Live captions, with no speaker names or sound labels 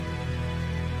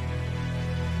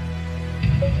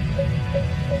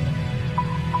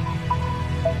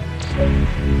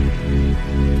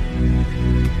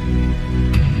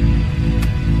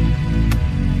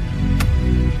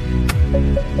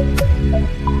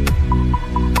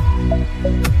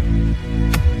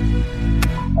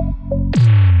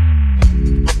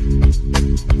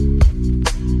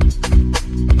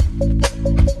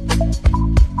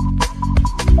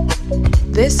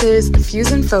This is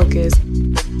Fuse and Focus,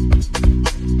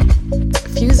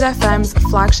 Fuse FM's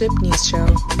flagship news show.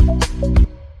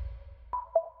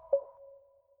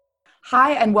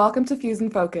 Hi, and welcome to Fuse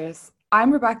and Focus.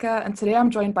 I'm Rebecca, and today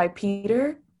I'm joined by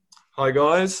Peter. Hi,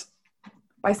 guys.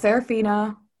 By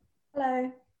Serafina.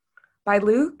 Hello. By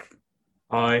Luke.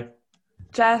 Hi.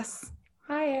 Jess.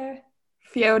 Hiya.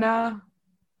 Fiona.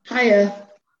 Hiya.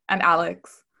 And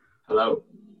Alex. Hello.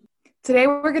 Today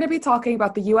we're going to be talking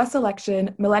about the US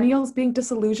election, millennials being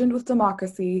disillusioned with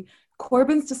democracy,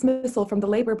 Corbyn's dismissal from the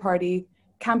Labour Party,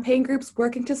 campaign groups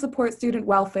working to support student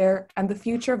welfare, and the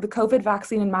future of the COVID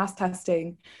vaccine and mass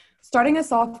testing. Starting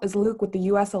us off is Luke with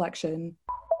the US election.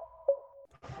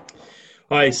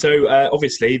 Hi. So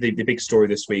obviously the big story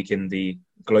this week in the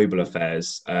global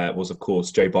affairs was, of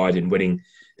course, Joe Biden winning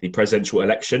the presidential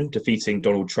election, defeating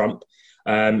Donald Trump.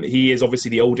 He is obviously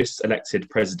the oldest elected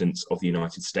president of the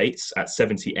United States at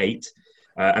 78.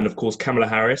 And of course, Kamala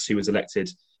Harris, who was elected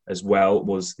as well,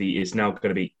 is now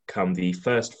going to become the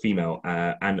first female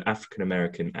and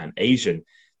African-American and Asian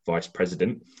vice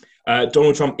president.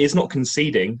 Donald Trump is not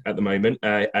conceding at the moment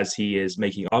as he is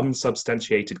making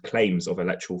unsubstantiated claims of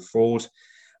electoral fraud.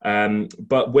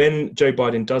 But when Joe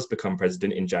Biden does become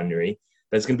president in January,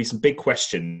 there's going to be some big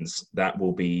questions that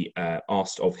will be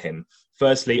asked of him.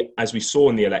 Firstly, as we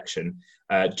saw in the election,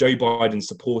 Joe Biden's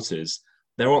supporters,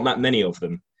 there aren't that many of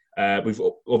them. There's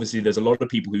a lot of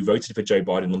people who voted for Joe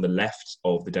Biden on the left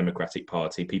of the Democratic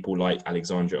Party, people like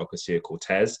Alexandria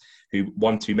Ocasio-Cortez, who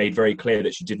made very clear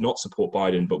that she did not support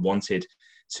Biden, but wanted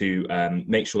to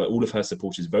make sure that all of her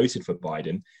supporters voted for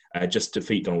Biden just to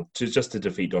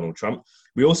defeat Donald Trump.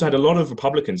 We also had a lot of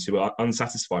Republicans who are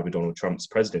unsatisfied with Donald Trump's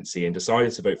presidency and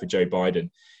decided to vote for Joe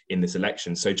Biden in this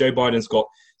election. So Joe Biden's got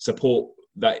support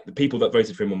that the people that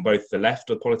voted for him on both the left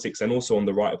of politics and also on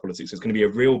the right of politics. It's going to be a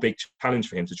real big challenge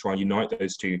for him to try and unite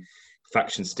those two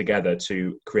factions together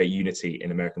to create unity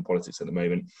in American politics at the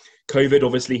moment. COVID,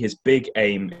 obviously, his big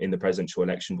aim in the presidential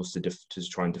election was to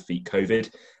try and defeat COVID.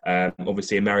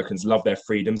 Obviously, Americans love their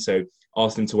freedom, so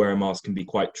asking them to wear a mask can be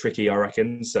quite tricky, I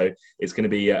reckon. So it's going to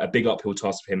be a big uphill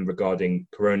task for him regarding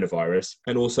coronavirus.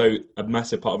 And also, a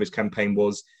massive part of his campaign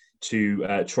was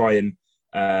to try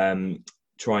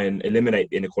and eliminate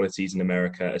the inequalities in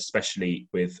America, especially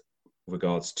with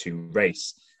regards to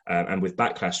race. And with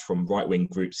backlash from right-wing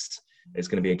groups, it's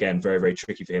going to be, again, very, very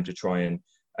tricky for him to try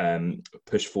and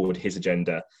push forward his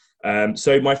agenda.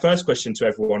 So my first question to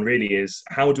everyone really is,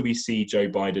 how do we see Joe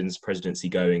Biden's presidency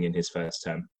going in his first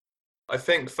term? I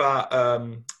think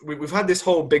that we've had this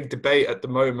whole big debate at the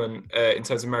moment in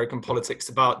terms of American politics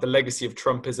about the legacy of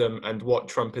Trumpism and what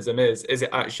Trumpism is. Is it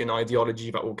actually an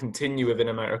ideology that will continue within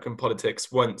American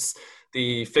politics once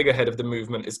the figurehead of the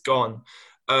movement is gone?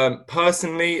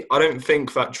 Personally, I don't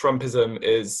think that Trumpism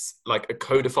is like a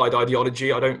codified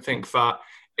ideology. I don't think that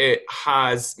it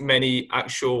has many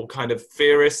actual kind of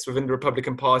theorists within the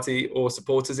Republican Party or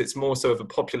supporters. It's more so of a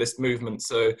populist movement.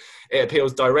 So it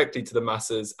appeals directly to the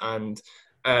masses and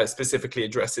specifically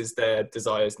addresses their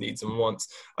desires, needs and wants.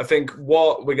 I think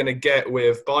what we're going to get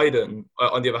with Biden,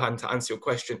 on the other hand, to answer your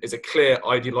question, is a clear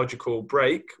ideological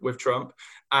break with Trump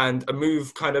and a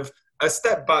move kind of a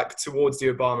step back towards the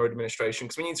Obama administration,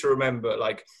 because we need to remember,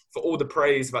 like, for all the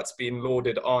praise that's been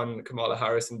lauded on Kamala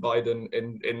Harris and Biden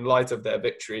in light of their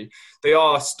victory, they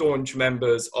are staunch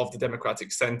members of the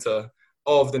Democratic center,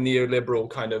 of the neoliberal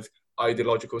kind of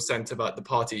ideological center that the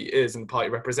party is and the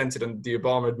party represented in the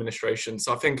Obama administration.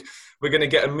 So I think we're going to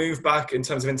get a move back in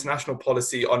terms of international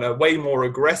policy on a way more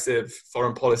aggressive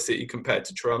foreign policy compared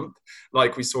to Trump,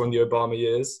 like we saw in the Obama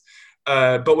years.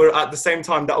 But we're at the same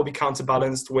time, that will be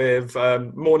counterbalanced with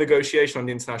more negotiation on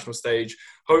the international stage.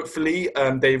 Hopefully,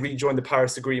 they rejoin the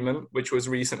Paris Agreement, which was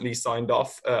recently signed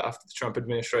off after the Trump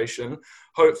administration.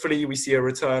 Hopefully, we see a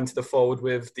return to the fold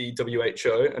with the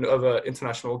WHO and other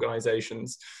international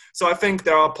organizations. So I think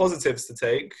there are positives to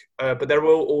take, but there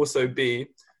will also be,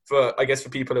 for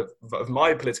people of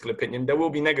my political opinion, there will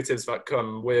be negatives that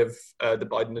come with the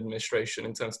Biden administration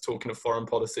in terms of talking of foreign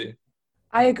policy.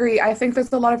 I agree. I think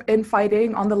there's a lot of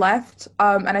infighting on the left,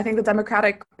 and I think the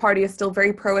Democratic Party is still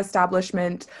very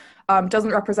pro-establishment,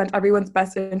 doesn't represent everyone's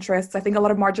best interests. I think a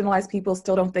lot of marginalized people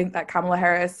still don't think that Kamala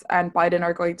Harris and Biden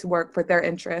are going to work for their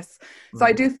interests. So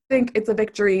I do think it's a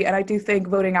victory, and I do think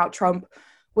voting out Trump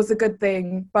was a good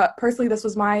thing. But personally, this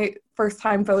was my first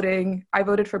time voting. I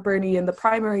voted for Bernie in the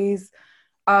primaries,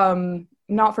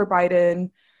 not for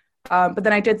Biden. But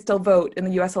then I did still vote in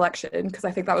the US election because I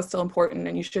think that was still important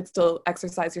and you should still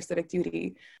exercise your civic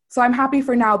duty. So I'm happy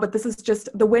for now, but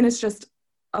the win is just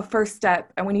a first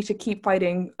step, and we need to keep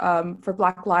fighting for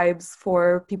Black lives,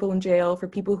 for people in jail, for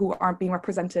people who aren't being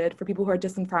represented, for people who are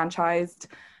disenfranchised.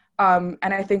 And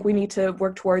I think we need to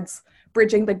work towards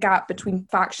bridging the gap between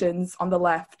factions on the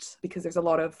left, because there's a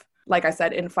lot of, like I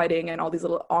said, infighting and all these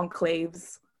little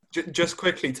enclaves. Just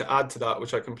quickly to add to that,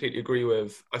 which I completely agree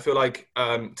with, I feel like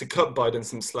to cut Biden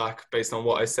some slack based on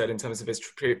what I said in terms of his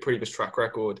previous track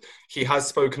record, he has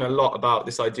spoken a lot about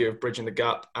this idea of bridging the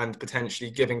gap and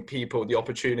potentially giving people the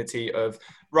opportunity of,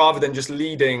 rather than just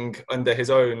leading under his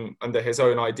own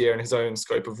idea and his own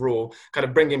scope of rule, kind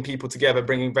of bringing people together,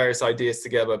 bringing various ideas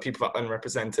together, people that are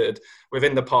unrepresented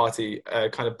within the party,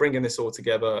 kind of bringing this all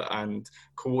together and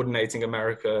coordinating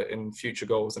America in future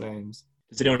goals and aims.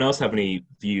 Does anyone else have any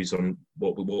views on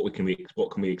what can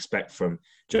we expect from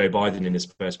Joe Biden in his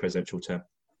first presidential term?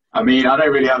 I mean, I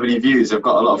don't really have any views. I've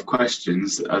got a lot of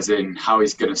questions, as in how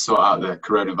he's going to sort out the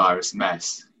coronavirus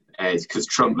mess, because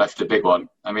Trump left a big one.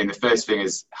 I mean, the first thing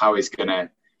is how he's going to,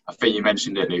 I think you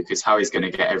mentioned it, Luke, is how he's going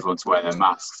to get everyone to wear their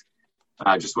masks. And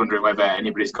I'm just wondering whether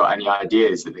anybody's got any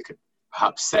ideas that they could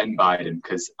perhaps send Biden,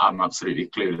 because I'm absolutely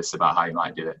clueless about how he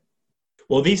might do it.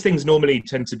 Well, these things normally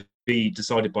tend to be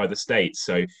decided by the states.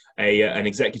 So an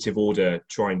executive order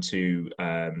trying to,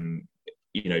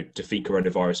 defeat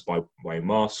coronavirus by wearing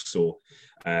masks or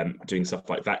doing stuff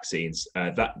like vaccines,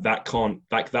 that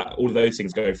all of those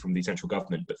things go from the central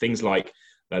government. But things like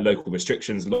local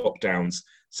restrictions, lockdowns,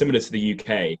 similar to the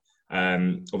UK,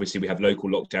 obviously we have local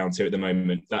lockdowns here at the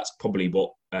moment. That's probably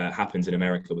what happens in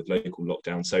America with local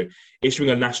lockdowns. So issuing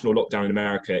a national lockdown in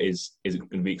America is going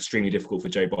to be extremely difficult for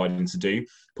Joe Biden to do.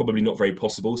 Probably not very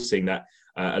possible, seeing that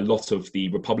a lot of the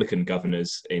Republican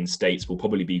governors in states will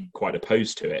probably be quite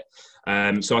opposed to it.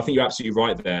 So I think you're absolutely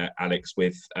right there, Alex,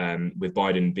 with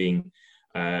Biden being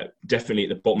definitely at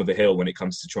the bottom of the hill when it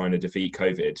comes to trying to defeat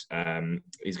COVID.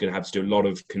 He's going to have to do a lot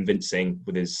of convincing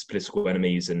with his political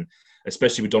enemies, and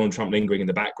especially with Donald Trump lingering in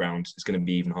the background, it's going to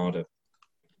be even harder.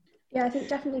 Yeah, I think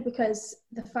definitely, because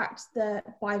the fact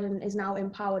that Biden is now in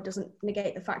power doesn't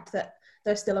negate the fact that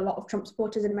there's still a lot of Trump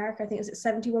supporters in America. I think it's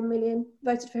 71 million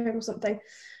voted for him or something,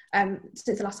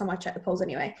 since the last time I checked the polls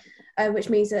anyway, which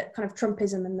means that kind of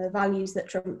Trumpism and the values that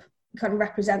Trump kind of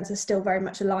represents are still very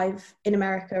much alive in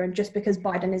America. And just because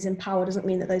Biden is in power doesn't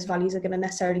mean that those values are going to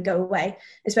necessarily go away,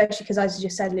 especially because, as you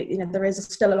just said, Luke, there is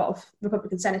still a lot of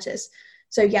Republican senators.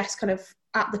 So yes, kind of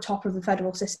at the top of the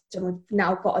federal system, we've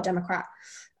now got a Democrat.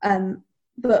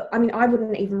 But I mean, I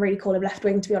wouldn't even really call him left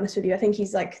wing, to be honest with you. I think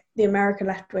he's like the American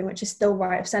left wing, which is still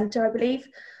right of centre, I believe.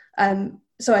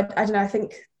 So I don't know. I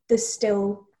think it's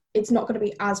not going to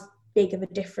be as big of a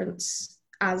difference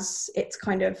as it's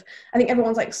kind of. I think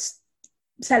everyone's like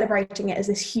celebrating it as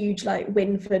this huge like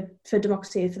win for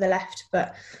democracy for the left,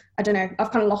 but I don't know.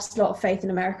 I've kind of lost a lot of faith in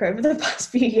America over the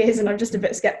past few years, and I'm just a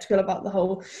bit skeptical about the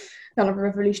whole kind of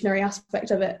revolutionary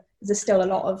aspect of it. There's still a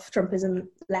lot of Trumpism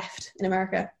left in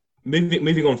America.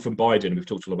 Moving on from Biden, we've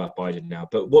talked all about Biden now,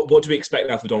 but what do we expect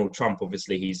now for Donald Trump?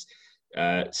 Obviously, he's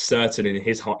certain in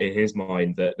his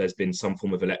mind that there's been some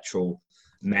form of electoral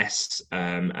mess,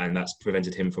 and that's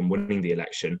prevented him from winning the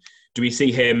election. Do we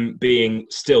see him being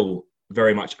still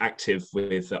very much active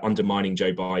with undermining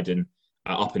Joe Biden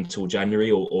up until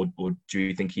January, or do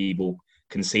you think he will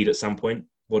concede at some point?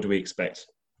 What do we expect?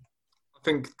 I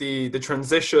think the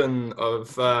transition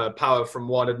of power from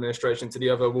one administration to the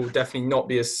other will definitely not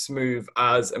be as smooth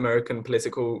as American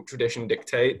political tradition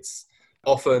dictates.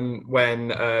 Often when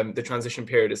the transition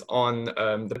period is on,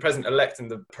 the president-elect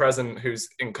and the president who's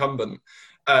incumbent,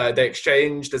 they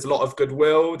exchange. There's a lot of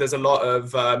goodwill. There's a lot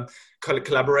of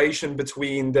collaboration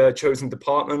between the chosen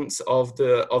departments of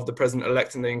the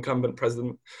president-elect and the incumbent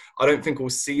president. I don't think we'll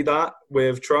see that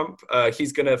with Trump.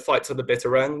 He's going to fight to the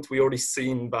bitter end. We already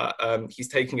seen that he's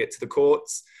taking it to the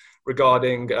courts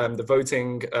regarding the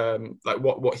voting, like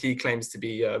what he claims to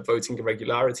be voting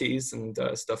irregularities and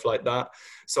stuff like that.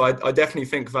 So I definitely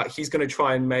think that he's going to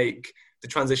try and make the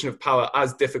transition of power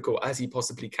as difficult as he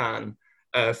possibly can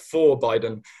for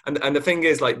Biden. And the thing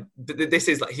is, like, this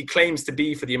is like, he claims to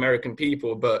be for the American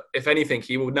people, but if anything,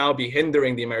 he will now be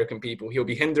hindering the American people. He'll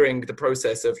be hindering the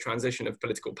process of transition of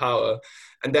political power,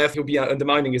 and therefore he'll be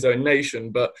undermining his own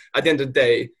nation. But at the end of the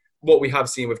day, what we have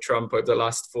seen with Trump over the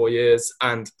last 4 years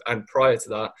and prior to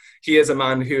that, he is a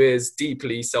man who is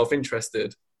deeply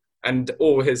self-interested, and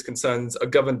all his concerns are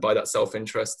governed by that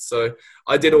self-interest. So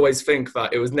I did always think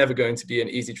that it was never going to be an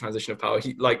easy transition of power.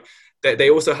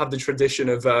 They also have the tradition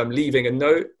of leaving a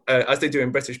note, as they do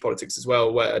in British politics as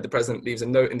well, where the president leaves a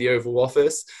note in the Oval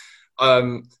Office. I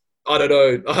don't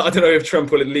know if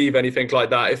Trump will leave anything like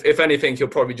that. If anything, he'll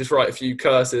probably just write a few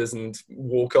curses and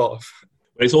walk off.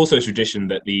 But it's also a tradition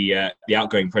that the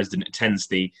outgoing president attends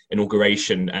the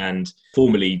inauguration and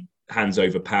formally hands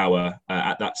over power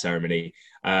at that ceremony.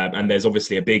 And there's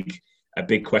obviously a big a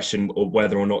big question of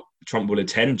whether or not Trump will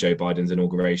attend Joe Biden's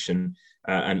inauguration,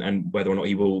 and whether or not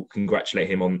he will congratulate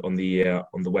him on the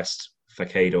west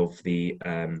facade of the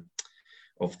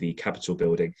Capitol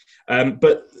building.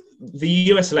 But the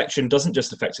US election doesn't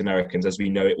just affect Americans, as we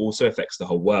know, it also affects the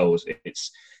whole world.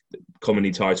 It's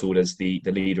commonly titled as the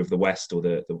leader of the West, or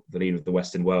the leader of the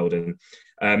Western world. And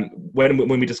when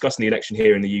we're discussing the election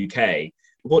here in the UK,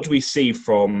 what do we see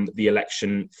from the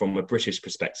election from a British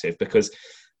perspective? Because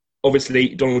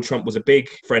obviously Donald Trump was a big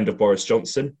friend of Boris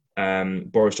Johnson.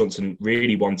 Boris Johnson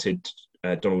really wanted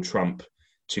Donald Trump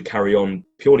to carry on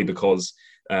purely because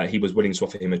he was willing to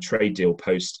offer him a trade deal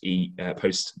post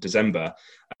December.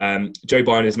 Joe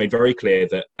Biden has made very clear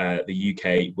that the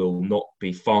UK will not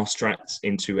be fast-tracked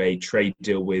into a trade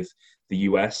deal with the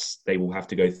US. They will have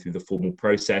to go through the formal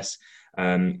process.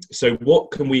 So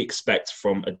what can we expect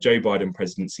from a Joe Biden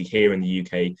presidency here in the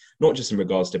UK, not just in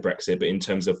regards to Brexit, but in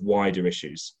terms of wider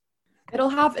issues? It'll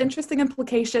have interesting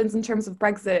implications in terms of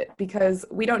Brexit, because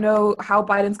we don't know how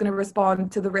Biden's going to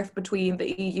respond to the rift between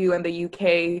the EU and the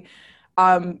UK.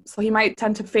 So he might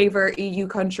tend to favor EU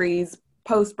countries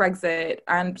post-Brexit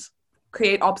and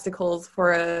create obstacles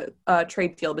for a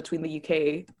trade deal between the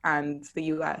UK and the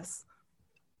US.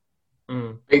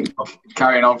 I think,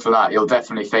 carrying on for that, he'll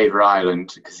definitely favour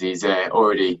Ireland because he's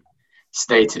already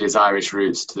stated his Irish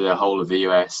roots to the whole of the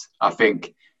US. I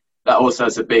think that also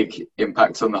has a big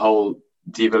impact on the whole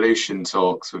devolution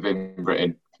talks within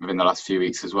Britain within the last few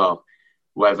weeks as well.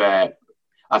 Whether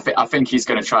I think he's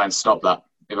going to try and stop that,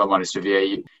 if I'm honest with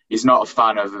you. He's not a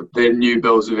fan of the new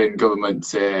bills within government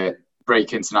to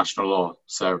break international law.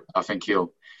 So I think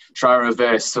he'll try and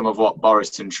reverse some of what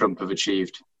Boris and Trump have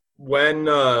achieved. When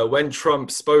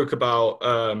Trump spoke about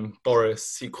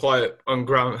Boris, he quite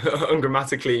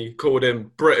ungrammatically called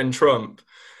him Britain Trump.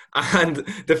 And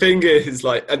the thing is,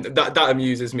 and that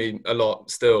amuses me a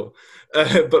lot still.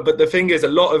 But the thing is, a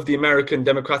lot of the American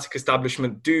Democratic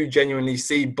establishment do genuinely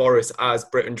see Boris as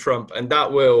Britain Trump, and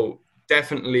that will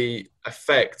definitely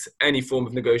affect any form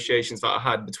of negotiations that are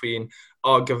had between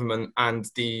our government and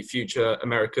the future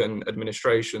American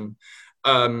administration.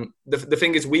 The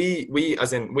thing is, we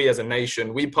as a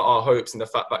nation, we put our hopes in the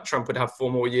fact that Trump would have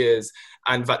 4 more years,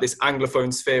 and that this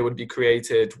Anglophone sphere would be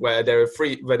created where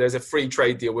there's a free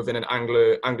trade deal within an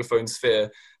Anglophone sphere.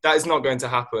 That is not going to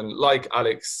happen. Like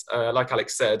Alex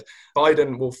said,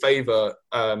 Biden will favour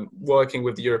working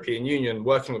with the European Union,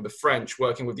 working with the French,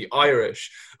 working with the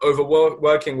Irish, over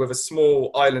working with a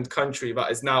small island country that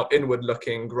is now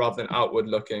inward-looking rather than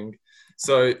outward-looking.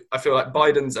 So I feel like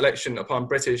Biden's election upon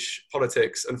British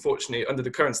politics, unfortunately, under the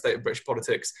current state of British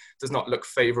politics, does not look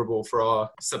favourable for our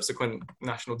subsequent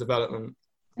national development.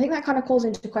 I think that kind of calls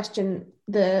into question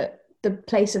the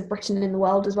place of Britain in the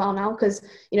world as well now, because,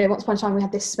 once upon a time we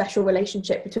had this special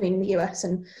relationship between the US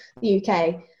and the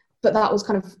UK, but that was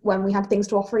kind of when we had things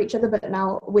to offer each other. But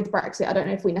now with Brexit, I don't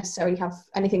know if we necessarily have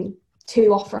anything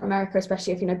to offer America,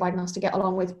 especially if, Biden has to get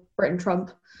along with Britain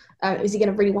Trump. Is he going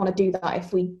to really want to do that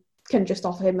if we can just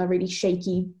offer him a really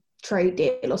shaky trade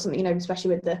deal or something,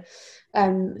 especially with the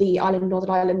Northern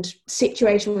Ireland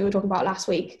situation we were talking about last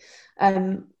week. I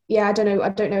don't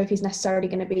know if he's necessarily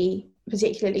going to be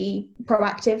particularly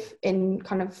proactive in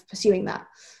kind of pursuing that,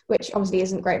 which obviously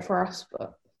isn't great for us,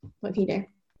 but what can you do?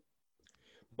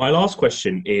 My last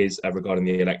question is regarding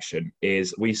the election.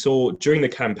 Is we saw during the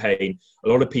campaign a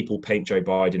lot of people paint Joe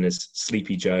Biden as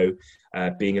Sleepy Joe,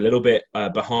 being a little bit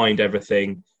behind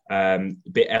everything, a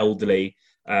bit elderly.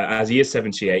 As he is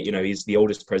 78, he's the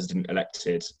oldest president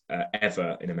elected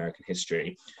ever in American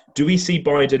history. Do we see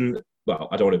Biden, well,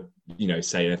 I don't want to,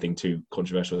 say anything too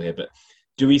controversial here, but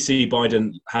do we see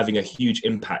Biden having a huge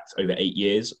impact over 8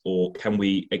 years, or can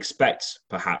we expect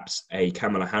perhaps a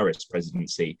Kamala Harris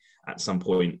presidency at some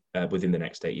point within the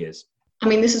next 8 years? I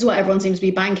mean, this is what everyone seems to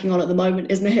be banking on at the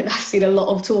moment, isn't it? I've seen a lot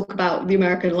of talk about the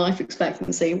American life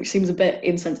expectancy, which seems a bit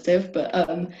insensitive, but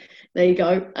there you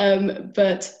go.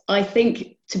 But I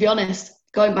think, to be honest,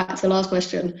 going back to the last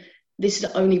question, this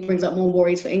only brings up more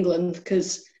worries for England,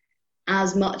 because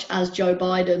as much as Joe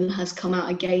Biden has come out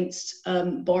against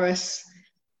Boris,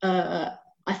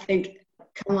 I think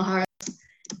Kamala Harris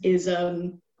is,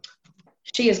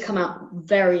 she has come out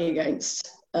very against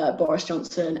Boris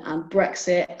Johnson and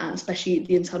Brexit, and especially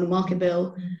the internal market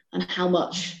bill, and how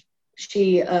much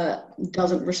she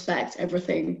doesn't respect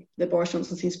everything that Boris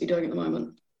Johnson seems to be doing at the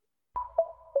moment.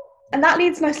 And that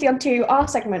leads nicely onto our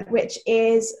segment, which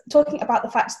is talking about the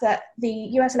fact that the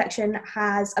US election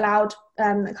has allowed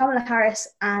Kamala Harris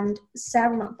and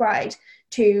Sarah McBride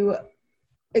to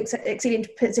exceeding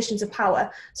positions of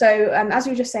power. So as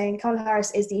we were just saying, Kamala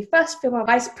Harris is the first female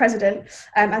vice president,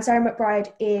 and Sarah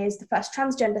McBride is the first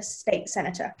transgender state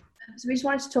senator. So we just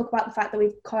wanted to talk about the fact that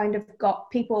we've kind of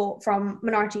got people from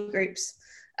minority groups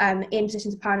in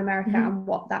positions of power in America and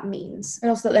what that means.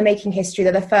 And also that they're making history.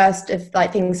 They're the first of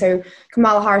things. So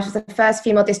Kamala Harris was the first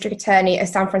female district attorney of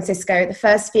San Francisco, the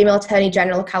first female attorney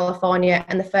general of California,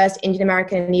 and the first Indian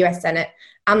American in the US Senate,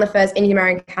 and the first Indian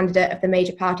American candidate of the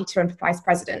major party to run for vice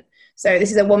president. So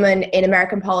this is a woman in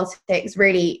American politics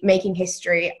really making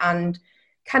history and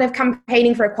kind of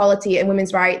campaigning for equality and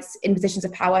women's rights in positions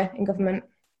of power in government.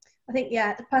 I think,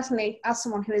 personally, as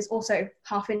someone who is also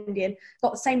half Indian,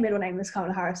 got the same middle name as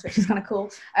Kamala Harris, which is kind of cool.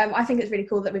 I think it's really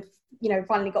cool that we've,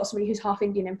 finally got somebody who's half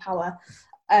Indian in power.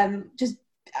 Doesn't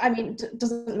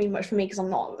mean much for me because I'm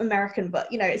not American, but,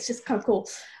 it's just kind of cool.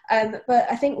 But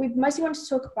I think we mostly wanted to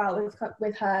talk about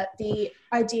with her the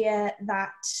idea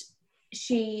that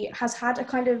she has had a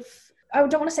kind of, I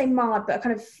don't want to say marred, but a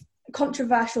kind of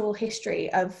controversial history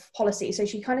of policy. So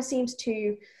she kind of seems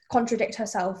to contradict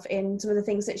herself in some of the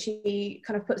things that she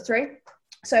kind of puts through.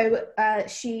 So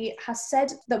she has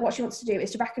said that what she wants to do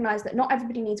is to recognise that not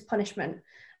everybody needs punishment,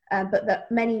 but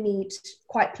that many need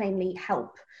quite plainly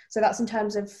help. So that's in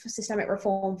terms of systemic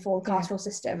reform for the carceral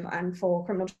system and for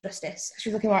criminal justice.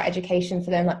 She's looking at education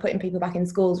for them, like putting people back in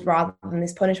schools rather than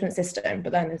this punishment system.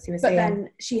 But then, as you were saying, then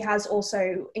she has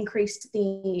also increased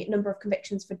the number of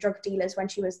convictions for drug dealers when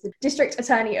she was the district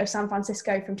attorney of San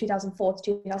Francisco from 2004 to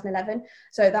 2011.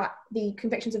 So that the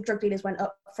convictions of drug dealers went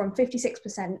up from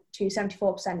 56% to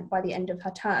 74% by the end of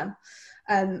her term,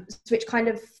 which kind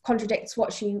of contradicts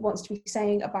what she wants to be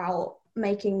saying about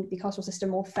making the carceral system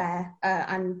more fair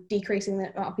and decreasing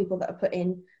the amount of people that are put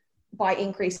in by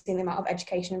increasing the amount of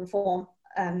education and reform.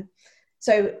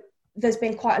 So there's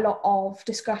been quite a lot of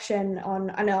discussion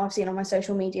I know I've seen on my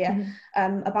social media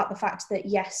about the fact that,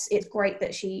 yes, it's great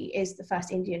that she is the first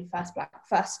Indian, first Black,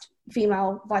 first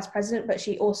female vice president, but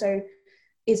she also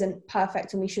isn't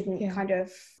perfect, and we shouldn't kind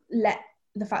of let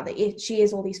the fact that she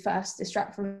is all these firsts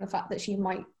distract from the fact that she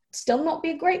might still not be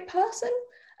a great person.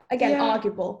 Again,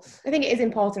 arguable. I think it is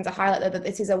important to highlight that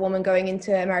this is a woman going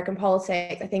into American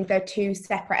politics. I think they're two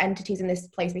separate entities in this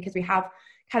place because we have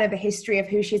kind of a history of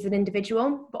who she is as an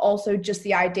individual, but also just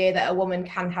the idea that a woman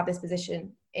can have this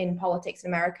position in politics in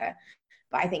America.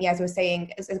 But I think, as we were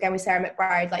saying, again with Sarah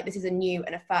McBride, this is a new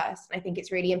and a first. And I think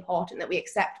it's really important that we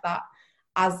accept that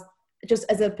as just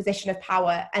as a position of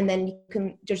power, and then you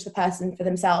can judge the person for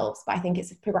themselves. But I think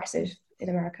it's progressive in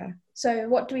America. So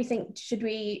what do we think? Should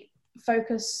we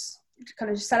focus to kind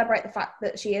of celebrate the fact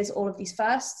that she is all of these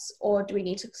firsts, or do we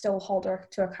need to still hold her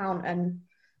to account and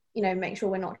make sure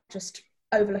we're not just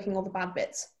overlooking all the bad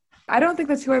bits? I don't think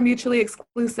the two are mutually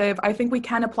exclusive. I think we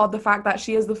can applaud the fact that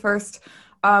she is the first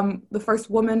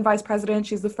woman vice president.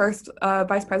 She's the first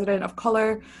vice president of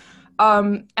color,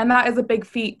 and that is a big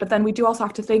feat. But then we do also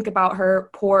have to think about her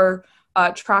poor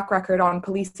track record on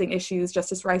policing issues,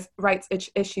 justice rights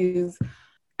issues.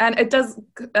 And it does,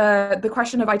 the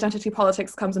question of identity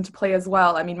politics comes into play as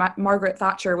well. I mean, Margaret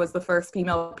Thatcher was the first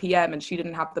female PM, and she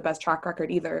didn't have the best track record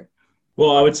either.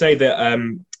 Well, I would say that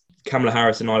Kamala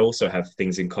Harris and I also have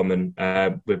things in common.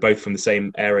 We're both from the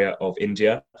same area of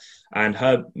India, and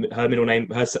her middle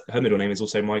name is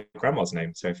also my grandma's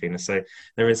name, Sophina. So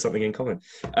there is something in common.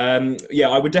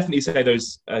 I would definitely say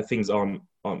those things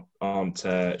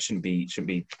shouldn't be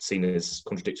seen as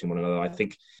contradicting one another. I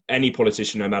think any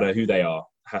politician, no matter who they are,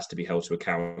 has to be held to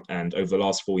account. And over the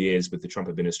last 4 years with the Trump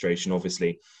administration,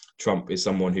 obviously Trump is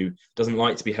someone who doesn't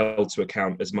like to be held to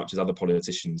account as much as other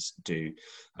politicians do.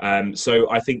 So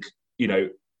I think,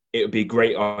 it would be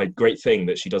a great thing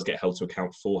that she does get held to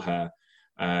account for her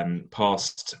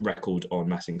past record on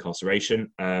mass incarceration.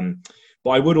 But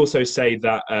I would also say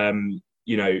that,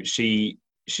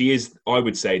 she is, I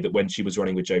would say that when she was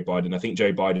running with Joe Biden, I think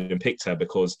Joe Biden picked her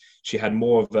because she had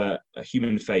more of a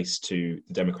human face to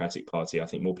the Democratic Party. I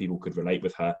think more people could relate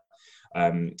with her.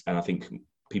 And I think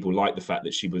people like the fact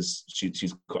that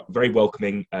she's got very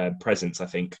welcoming presence, I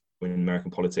think, in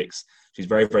American politics. She's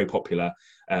very, very popular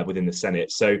within the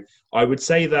Senate. So I would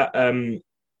say that when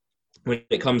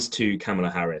it comes to Kamala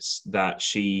Harris, that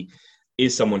she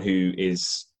is someone who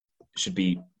should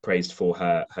be praised for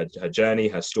her journey,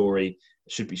 her story.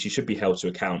 She should be held to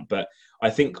account. But I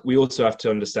think we also have to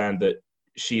understand that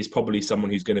she is probably someone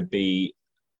who's going to be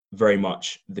very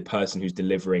much the person who's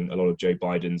delivering a lot of Joe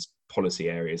Biden's policy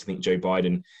areas. I think Joe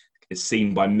Biden is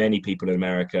seen by many people in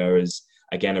America as,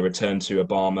 again, a return to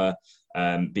Obama,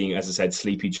 being, as I said,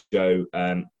 Sleepy Joe,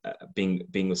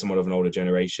 being somewhat of an older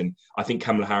generation. I think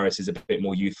Kamala Harris is a bit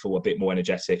more youthful, a bit more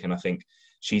energetic, and I think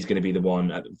she's going to be the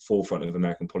one at the forefront of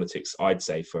American politics, I'd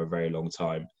say, for a very long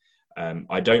time.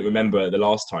 I don't remember the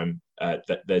last time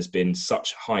that there's been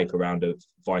such hype around a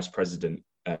vice president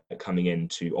coming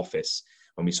into office.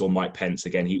 When we saw Mike Pence,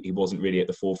 again, he wasn't really at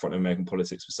the forefront of American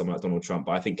politics for someone like Donald Trump,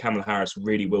 but I think Kamala Harris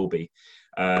really will be.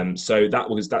 So that's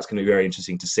going to be very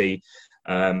interesting to see.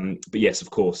 But yes, of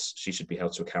course, she should be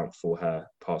held to account for her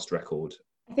past record.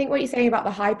 I think what you're saying about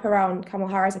the hype around Kamala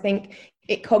Harris, I think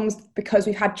it comes because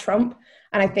we've had Trump.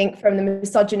 And I think from the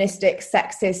misogynistic,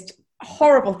 sexist,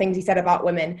 horrible things he said about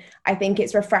women, I think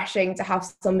it's refreshing to have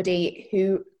somebody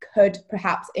who could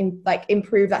perhaps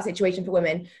improve that situation for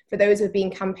women, for those who have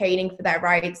been campaigning for their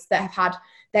rights, that have had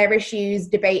their issues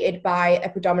debated by a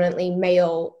predominantly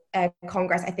male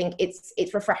Congress. I think it's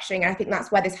refreshing. And I think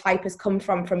that's where this hype has come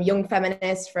from young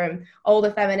feminists, from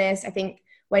older feminists. I think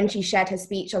when she shared her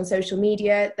speech on social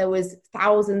media, there was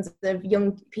thousands of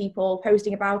young people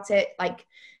posting about it,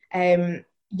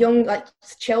 young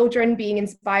children being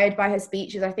inspired by her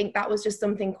speeches. I think that was just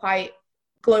something quite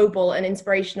global and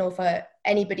inspirational for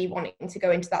anybody wanting to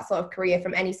go into that sort of career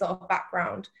from any sort of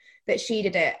background, that she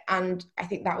did it. And I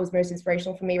think that was most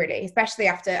inspirational for me, really, especially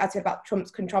after I said about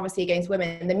Trump's controversy against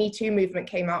women. The Me Too movement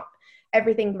came out,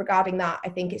 everything regarding that. I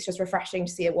think it's just refreshing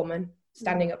to see a woman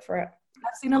standing up for it.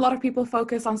 I've seen a lot of people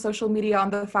focus on social media on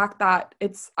the fact that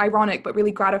it's ironic but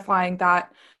really gratifying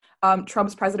that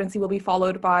Trump's presidency will be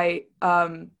followed by,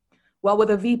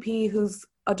 with a VP who's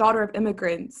a daughter of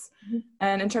immigrants. Mm-hmm.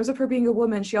 And in terms of her being a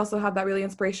woman, she also had that really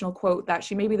inspirational quote that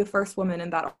she may be the first woman in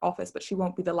that office, but she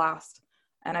won't be the last.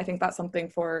 And I think that's something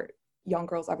for young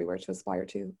girls everywhere to aspire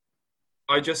to.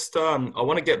 I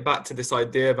want to get back to this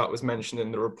idea that was mentioned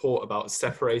in the report about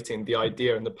separating the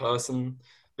idea and the person,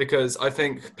 because I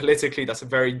think politically that's a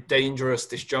very dangerous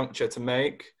disjuncture to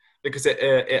make, because it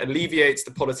alleviates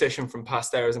the politician from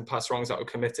past errors and past wrongs that were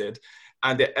committed,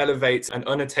 and it elevates an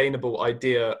unattainable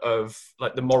idea of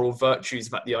the moral virtues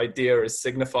that the idea is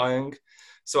signifying.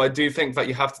 So I do think that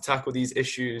you have to tackle these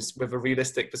issues with a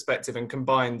realistic perspective and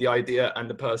combine the idea and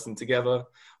the person together.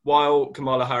 While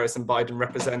Kamala Harris and Biden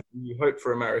represent new hope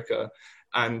for America,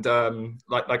 and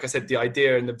like I said, the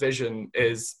idea and the vision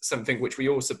is something which we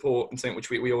all support and something which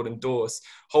we all endorse.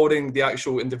 Holding the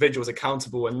actual individuals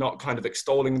accountable and not kind of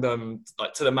extolling them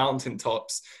to the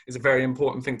mountaintops is a very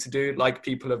important thing to do. Like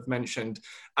people have mentioned,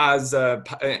 as her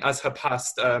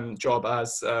past job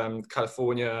as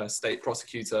California state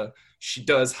prosecutor, she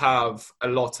does have a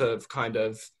lot of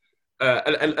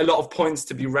a lot of points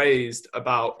to be raised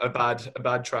about a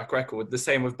bad track record. The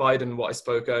same with Biden, what I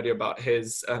spoke earlier about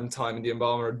his time in the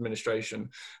Obama administration.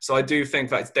 So I do think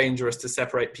that it's dangerous to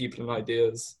separate people and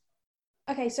ideas.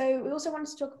 Okay, so we also wanted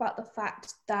to talk about the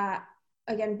fact that,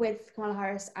 again, with Kamala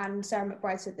Harris and Sarah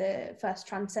McBride, so the first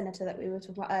trans senator that we were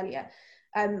talking about earlier,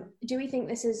 do we think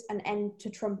this is an end to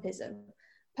Trumpism?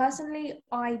 Personally,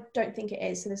 I don't think it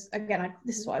is. So this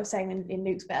is what I was saying in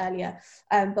Luke's bit earlier.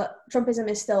 But Trumpism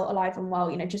is still alive and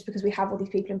well. Just because we have all these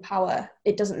people in power,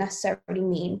 it doesn't necessarily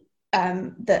mean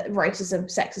that racism,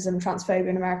 sexism, transphobia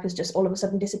in America has just all of a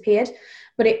sudden disappeared.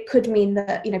 But it could mean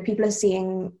that people are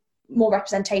seeing more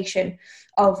representation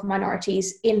of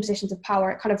minorities in positions of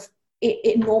power.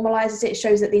 It normalizes it. It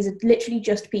shows that these are literally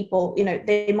just people.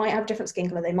 They might have different skin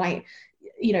color. They might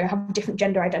have a different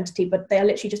gender identity, but they are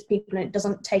literally just people, and it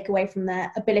doesn't take away from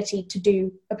their ability to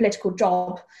do a political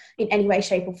job in any way,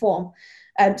 shape or form.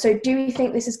 So do we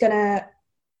think this is going to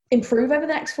improve over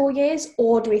the next 4 years,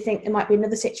 or do we think there might be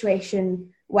another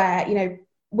situation where,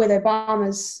 with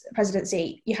Obama's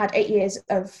presidency, you had 8 years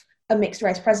of a mixed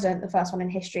race president, the first one in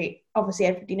history. Obviously,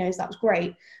 everybody knows that was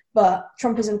great, but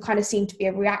Trumpism kind of seemed to be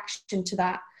a reaction to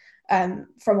that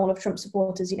from all of Trump's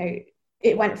supporters.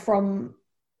 It went from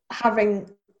having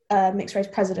a mixed race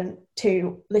president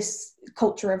to this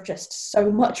culture of just so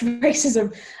much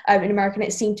racism in America, and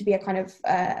it seemed to be a kind of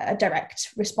a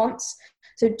direct response.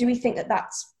 So do we think that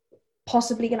that's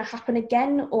possibly going to happen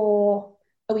again, or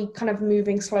are we kind of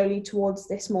moving slowly towards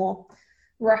this more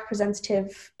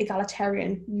representative,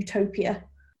 egalitarian utopia?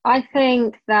 I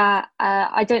think that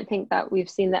I don't think that we've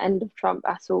seen the end of Trump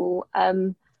at all.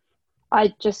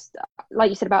 I just, like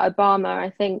you said about Obama, I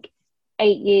think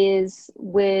 8 years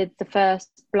with the first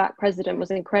Black president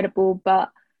was incredible, but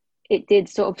it did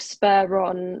sort of spur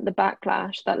on the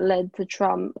backlash that led to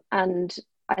Trump. And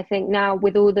I think now,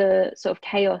 with all the sort of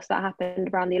chaos that happened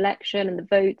around the election and the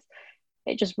votes,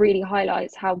 it just really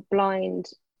highlights how blind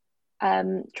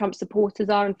Trump supporters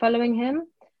are in following him.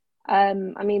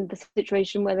 The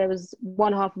situation where there was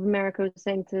one half of America was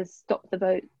saying to stop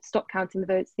counting the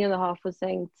votes, the other half was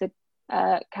saying to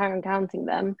carry on counting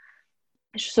them.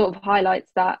 It sort of highlights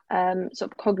that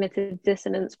sort of cognitive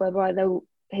dissonance, whereby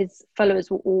his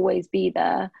followers will always be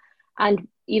there. And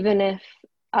even if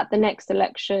at the next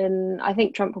election, I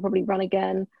think Trump will probably run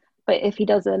again, but if he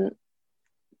doesn't,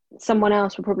 someone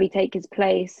else will probably take his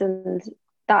place, and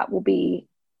that will be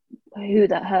who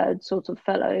that herd sort of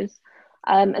follows,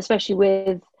 especially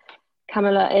with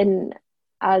Kamala in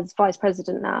as vice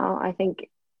president now.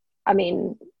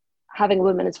 Having a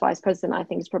woman as vice president, I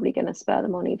think, is probably going to spur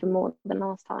them on even more than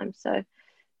last time. So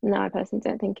no, I personally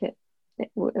don't think it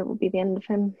will be the end of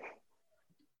him.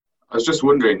 I was just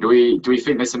wondering, do we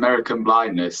think this American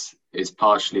blindness is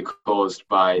partially caused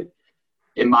by,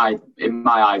 in my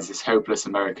eyes, this hopeless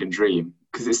American dream?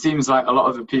 Because it seems like a lot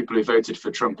of the people who voted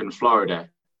for Trump in Florida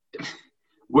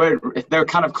they were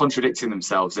kind of contradicting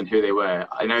themselves in who they were.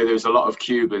 I know there was a lot of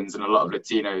Cubans and a lot of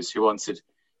Latinos who wanted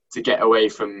to get away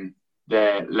from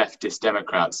their leftist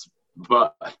Democrats.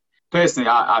 But personally,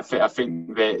 I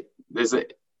think that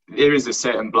there is a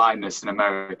certain blindness in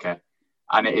America,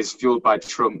 and it is fueled by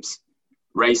Trump's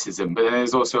racism. But then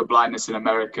there's also a blindness in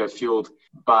America fueled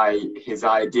by his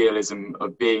idealism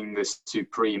of being the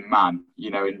supreme man,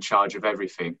 in charge of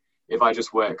everything. If I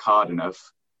just work hard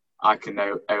enough, I can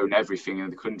own everything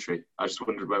in the country. I just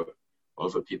wondered what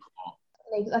other people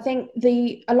thought. I think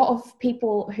a lot of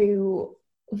people who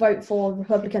vote for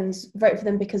Republicans vote for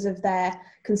them because of their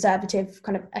conservative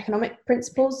kind of economic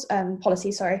principles,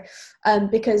 policy,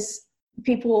 because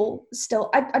people still,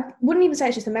 I wouldn't even say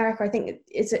it's just America, I think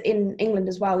it's in England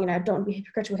as well, I don't want to be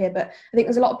hypocritical here, but I think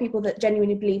there's a lot of people that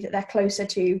genuinely believe that they're closer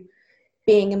to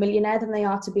being a millionaire than they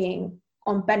are to being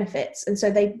on benefits. And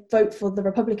so they vote for the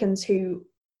Republicans who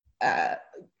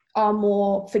are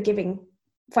more forgiving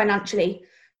financially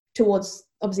towards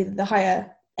obviously the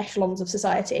higher echelons of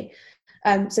society.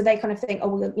 So they kind of think,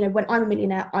 when I'm a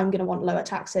millionaire, I'm going to want lower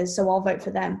taxes, so I'll vote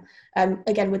for them.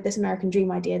 Again, with this American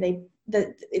dream idea,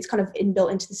 it's kind of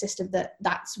inbuilt into the system that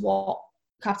that's what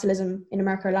capitalism in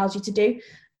America allows you to do.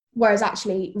 Whereas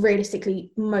actually,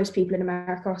 realistically, most people in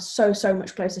America are so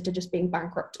much closer to just being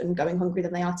bankrupt and going hungry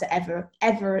than they are to ever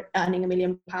earning £1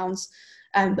 million.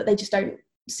 But they just don't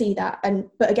see that.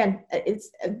 But again, it's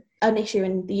an issue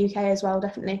in the UK as well,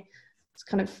 definitely. It's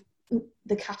kind of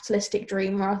the capitalistic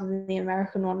dream rather than the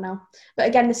American one now. But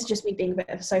again, this is just me being a bit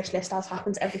of a socialist, as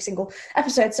happens every single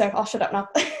episode, so I'll shut up now.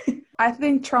 I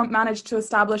think Trump managed to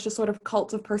establish a sort of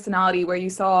cult of personality where you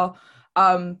saw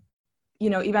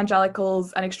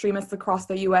evangelicals and extremists across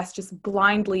the US just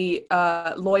blindly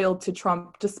loyal to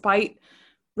Trump,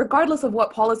 regardless of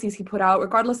what policies he put out,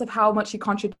 regardless of how much he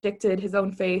contradicted his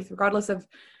own faith, regardless of,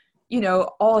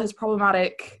 all his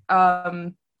problematic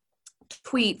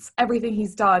tweets, everything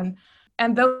he's done.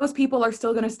 And those people are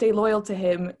still going to stay loyal to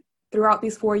him throughout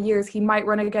these 4 years. He might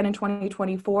run again in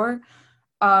 2024.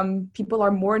 People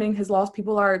are mourning his loss.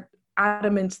 People are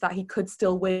adamant that he could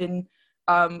still win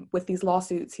with these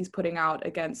lawsuits he's putting out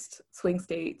against swing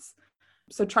states.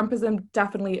 So Trumpism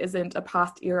definitely isn't a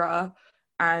past era,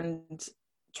 and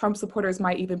Trump supporters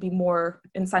might even be more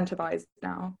incentivized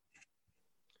now.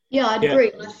 Yeah, I'd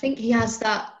agree. I think he has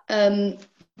that,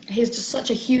 he has just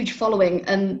such a huge following,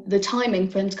 and the timing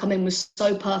for him to come in was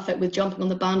so perfect with jumping on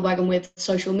the bandwagon with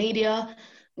social media,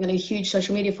 and a huge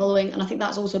social media following. And I think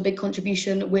that's also a big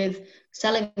contribution with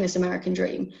selling this American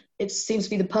dream. It seems to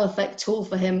be the perfect tool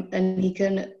for him, and he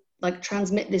can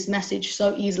transmit this message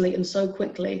so easily and so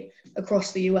quickly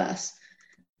across the US.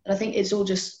 And I think it's all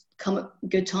just come at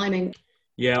good timing.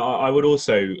 Yeah, I would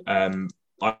also,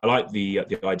 I like the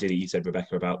idea that you said,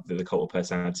 Rebecca, about the cult of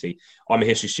personality. I'm a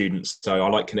history student, so I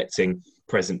like connecting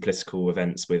present political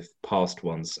events with past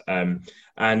ones.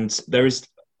 And there is,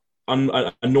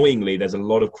 annoyingly, there's a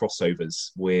lot of crossovers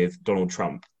with Donald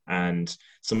Trump and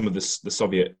some of the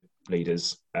Soviet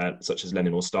leaders, such as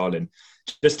Lenin or Stalin,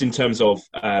 just in terms of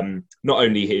not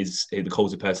only the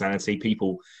cult of personality.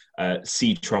 People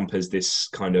see Trump as this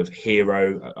kind of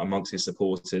hero amongst his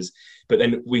supporters, but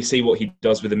then we see what he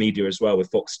does with the media as well, with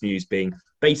Fox News being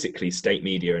basically state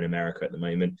media in America at the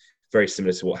moment, very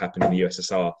similar to what happened in the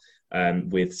USSR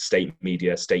with state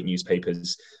media, state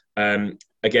newspapers.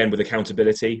 Again, with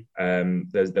accountability,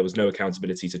 there was no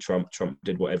accountability to Trump. Trump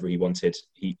did whatever he wanted.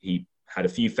 He had a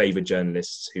few favoured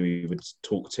journalists who he would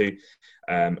talk to.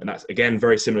 And that's, again,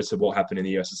 very similar to what happened in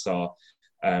the USSR,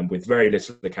 with very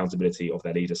little accountability of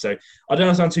their leaders. So I don't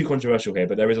want to sound too controversial here,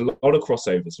 but there is a lot of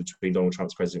crossovers between Donald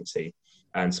Trump's presidency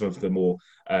and some of the more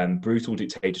brutal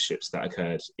dictatorships that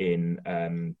occurred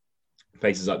in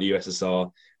places like the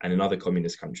USSR and in other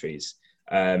communist countries.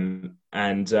 And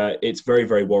it's very,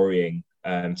 very worrying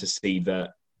to see that,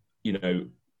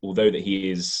 although that he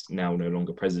is now no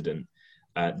longer president,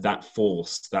 that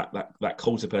force, that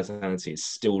cult of personality is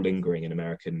still lingering in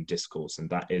American discourse, and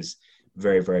that is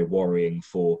very, very worrying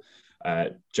for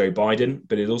Joe Biden,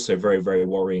 but it's also very, very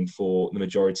worrying for the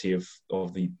majority of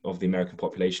the American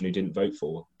population who didn't vote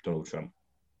for Donald Trump.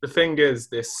 The thing is,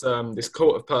 this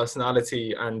cult of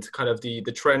personality and kind of the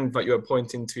trend that you're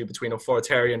pointing to between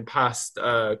authoritarian past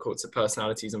cults of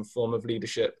personalities and form of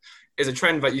leadership is a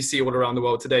trend that you see all around the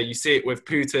world today. You see it with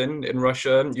Putin in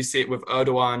Russia, you see it with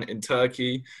Erdogan in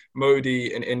Turkey,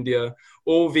 Modi in India.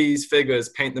 All these figures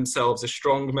paint themselves as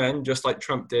strong men, just like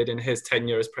Trump did in his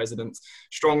tenure as president.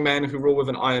 Strong men who rule with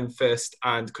an iron fist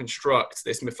and construct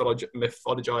this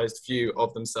mythologized view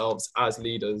of themselves as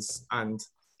leaders and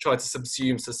try to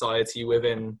subsume society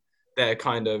within their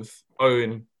kind of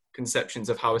own conceptions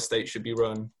of how a state should be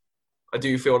run. I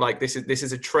do feel like this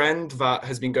is a trend that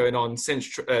has been going on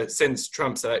since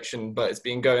Trump's election, but it's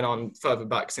been going on further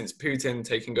back since Putin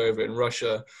taking over in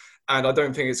Russia. And I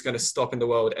don't think it's going to stop in the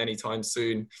world anytime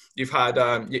soon. You've had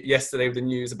yesterday with the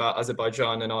news about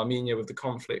Azerbaijan and Armenia with the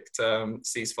conflict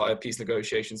ceasefire peace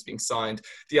negotiations being signed.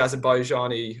 The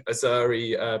Azeri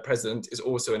president is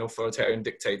also an authoritarian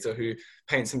dictator who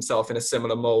paints himself in a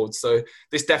similar mold. So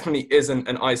this definitely isn't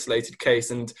an isolated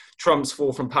case. And Trump's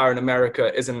fall from power in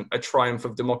America isn't a triumph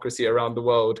of democracy around the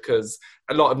world, because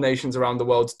a lot of nations around the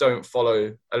world don't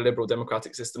follow a liberal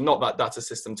democratic system. Not that that's a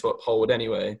system to uphold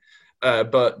anyway.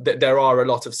 But there are a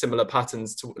lot of similar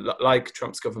patterns to, like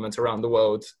Trump's government around the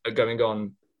world, are going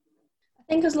on. I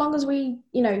think as long as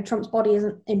Trump's body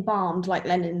isn't embalmed like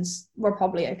Lenin's, we're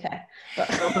probably okay.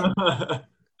 But...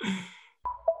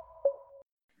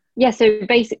 Yeah, so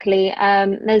basically,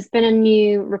 there's been a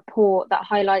new report that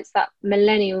highlights that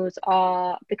millennials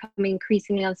are becoming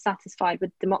increasingly unsatisfied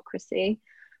with democracy.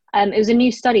 It was a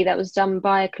new study that was done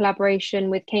by a collaboration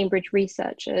with Cambridge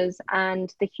researchers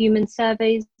and the Human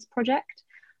Surveys Project.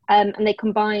 And they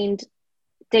combined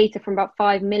data from about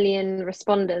 5 million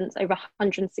respondents over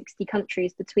 160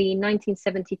 countries between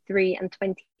 1973 and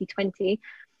 2020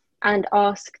 and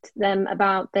asked them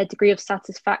about their degree of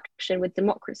satisfaction with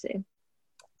democracy.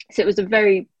 So it was a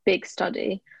very big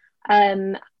study.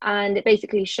 And it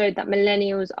basically showed that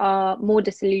millennials are more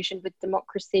disillusioned with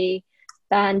democracy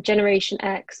than Generation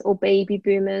X or baby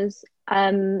boomers.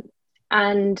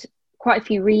 And quite a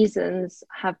few reasons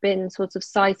have been sort of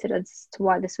cited as to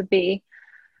why this would be.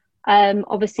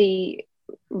 Obviously,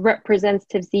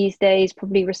 representatives these days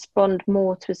probably respond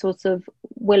more to a sort of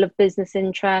will of business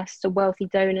interests or wealthy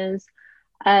donors.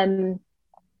 The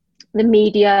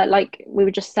media, like we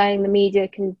were just saying, the media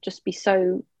can just be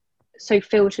so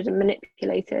filtered and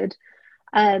manipulated.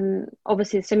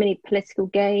 Obviously, there's so many political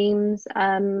games.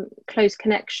 Close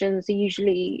connections are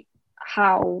usually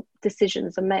how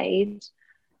decisions are made.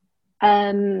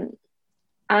 And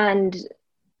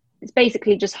it's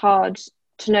basically just hard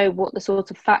to know what the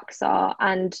sort of facts are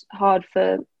and hard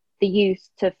for the youth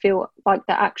to feel like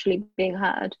they're actually being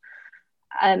heard.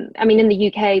 I mean, in the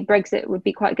UK, Brexit would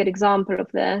be quite a good example of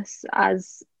this,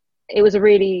 as it was a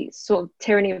really sort of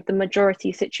tyranny of the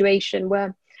majority situation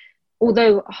where,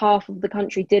 although half of the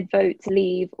country did vote to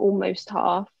leave, almost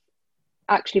half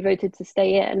actually voted to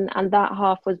stay in, and that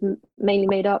half was mainly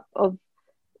made up of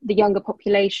the younger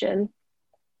population.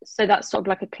 So that's sort of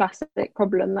like a classic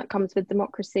problem that comes with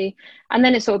democracy. And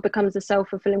then it sort of becomes a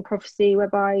self-fulfilling prophecy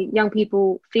whereby young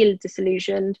people feel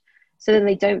disillusioned, so then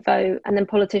they don't vote, and then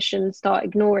politicians start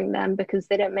ignoring them because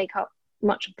they don't make up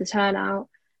much of the turnout,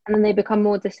 and then they become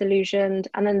more disillusioned,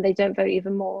 and then they don't vote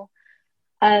even more.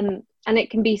 And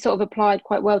it can be sort of applied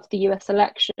quite well to the US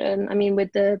election. I mean,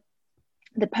 with the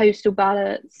postal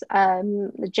ballots,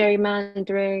 the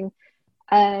gerrymandering,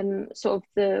 sort of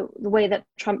the way that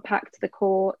Trump packed the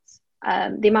courts,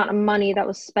 the amount of money that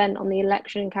was spent on the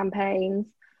election campaigns,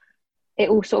 it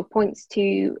all sort of points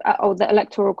to, the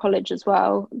Electoral College as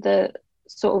well, the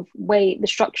sort of way, the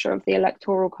structure of the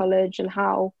Electoral College and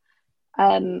how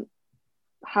the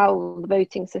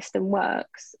voting system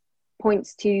works,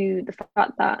 points to the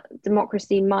fact that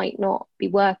democracy might not be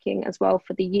working as well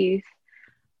for the youth.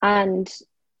 And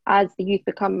as the youth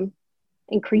become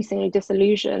increasingly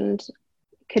disillusioned,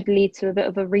 it could lead to a bit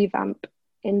of a revamp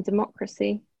in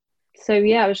democracy. So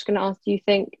yeah, I was just going to ask, do you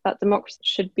think that democracy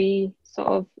should be sort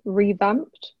of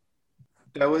revamped?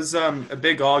 There was a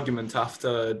big argument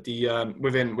after the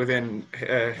within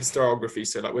historiography,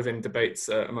 so like within debates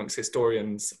amongst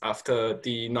historians after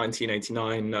the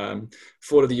 1989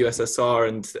 fall of the USSR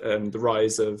and the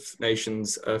rise of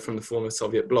nations from the former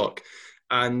Soviet bloc.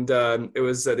 And it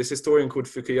was this historian called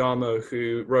Fukuyama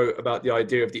who wrote about the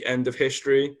idea of the end of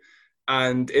history.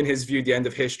 And in his view, the end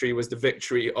of history was the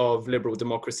victory of liberal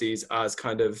democracies as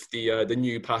kind of the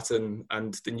new pattern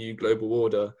and the new global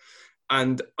order.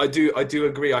 And I do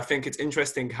agree. I think it's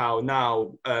interesting how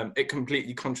now it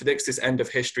completely contradicts this end of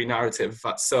history narrative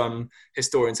that some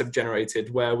historians have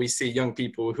generated, where we see young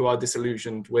people who are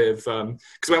disillusioned with,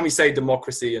 because when we say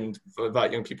democracy and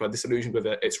that young people are disillusioned with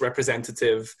it, it's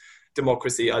representative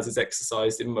democracy as is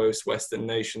exercised in most Western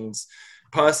nations.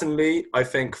 Personally, I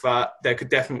think that there could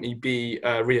definitely be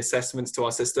reassessments to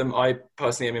our system. I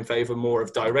personally am in favour more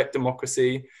of direct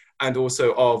democracy and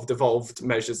also of devolved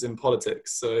measures in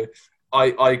politics. So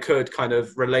I could kind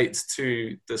of relate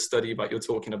to the study that you're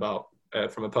talking about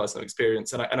from a personal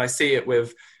experience. And I see it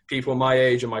with people my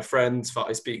age and my friends that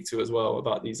I speak to as well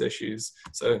about these issues.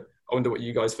 So I wonder what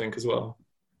you guys think as well.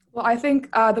 Well, I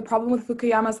think the problem with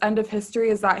Fukuyama's end of history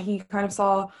is that he kind of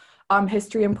saw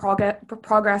history and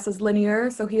progress as linear.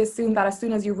 So he assumed that as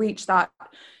soon as you reach that,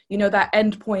 that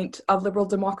end point of liberal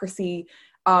democracy,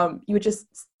 you would just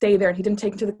stay there. And he didn't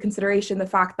take into consideration the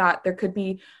fact that there could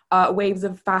be waves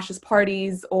of fascist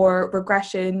parties or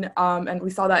regression. And we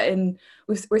saw that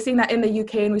we're seeing that in the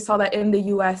UK, and we saw that in the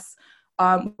US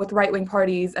with right-wing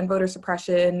parties and voter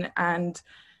suppression. And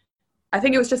I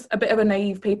think it was just a bit of a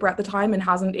naive paper at the time and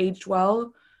hasn't aged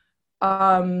well.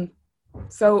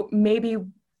 So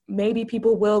maybe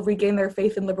people will regain their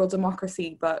faith in liberal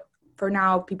democracy, but for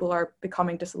now, people are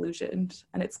becoming disillusioned,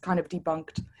 and it's kind of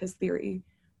debunked his theory.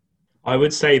 I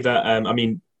would say that,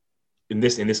 in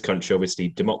this country, obviously,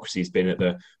 democracy has been at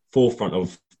the forefront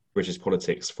of British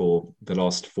politics for the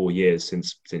last 4 years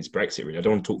since Brexit, really. I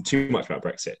don't want to talk too much about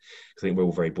Brexit, because I think we're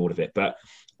all very bored of it. But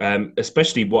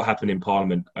especially what happened in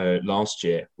Parliament last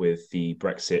year with the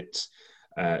Brexit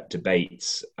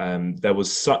debates, there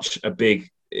was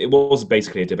it was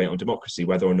basically a debate on democracy,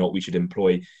 whether or not we should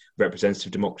employ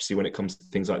representative democracy when it comes to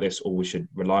things like this, or we should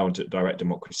rely on direct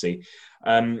democracy.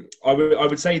 I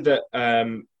would say that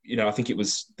I think it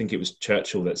was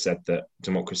Churchill that said that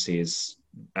democracy is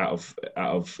out of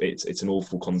it's an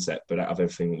awful concept, but out of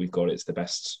everything that we've got, it's the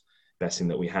best thing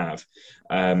that we have.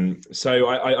 So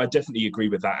I definitely agree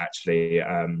with that. Actually,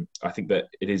 I think that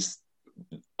it is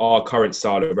our current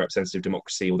style of representative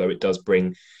democracy, although it does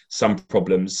bring some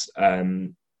problems.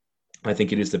 I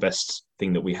think it is the best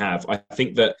thing that we have. I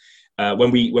think that when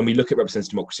we look at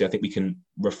representative democracy, I think we can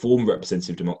reform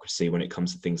representative democracy when it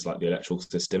comes to things like the electoral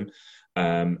system,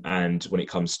 and when it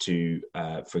comes to,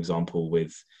 for example,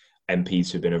 with MPs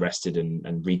who've been arrested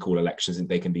and recall elections, and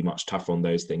they can be much tougher on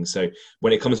those things. So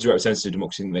when it comes to representative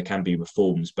democracy, I think there can be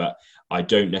reforms, but I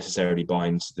don't necessarily buy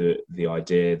into the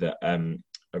idea that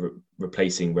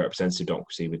replacing representative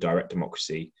democracy with direct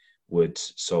democracy would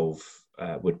solve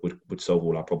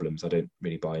all our problems. I don't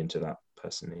really buy into that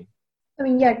personally. I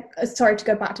mean, sorry to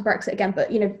go back to Brexit again, but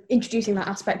introducing that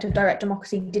aspect of direct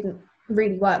democracy didn't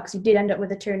really work, because you did end up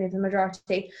with a tyranny of the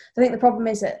majority. So I think the problem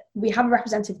is that we have a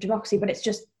representative democracy, but it's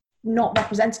just not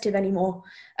representative anymore.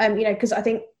 Because I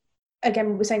think,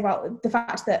 again, we're saying about the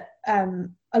fact that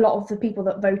a lot of the people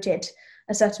that voted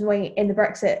a certain way in the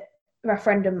Brexit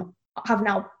referendum have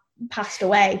now passed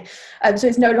away, so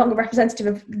it's no longer representative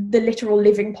of the literal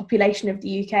living population of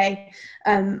the UK.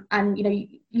 And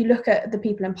you look at the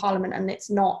people in Parliament, and it's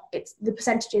the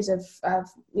percentages of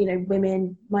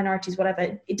women, minorities,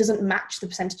 whatever, it doesn't match the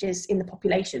percentages in the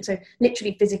population. So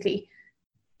literally, physically,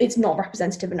 it's not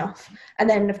representative enough. And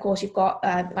then, of course, you've got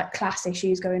like class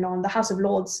issues going on. The House of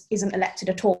Lords isn't elected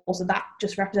at all, so that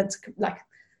just represents like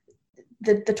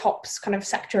the top kind of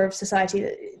sector of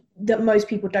society that most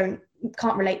people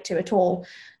can't relate to at all.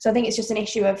 So I think it's just an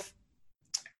issue of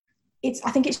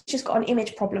I think it's just got an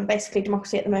image problem, basically,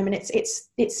 democracy at the moment.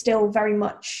 It's still very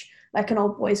much like an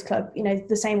old boys club,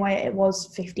 the same way it was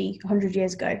 50, 100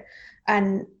 years ago.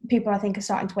 And people, I think, are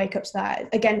starting to wake up to that.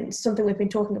 Again, something we've been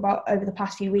talking about over the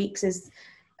past few weeks is,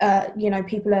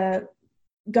 people are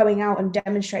going out and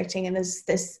demonstrating, and there's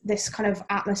this kind of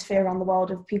atmosphere around the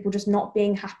world of people just not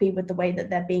being happy with the way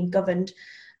that they're being governed.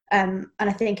 And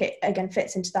I think it, again,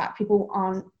 fits into that. People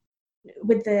aren't,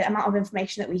 with the amount of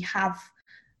information that we have,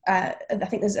 I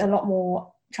think there's a lot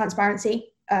more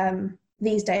transparency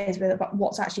these days about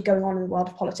what's actually going on in the world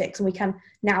of politics. And we can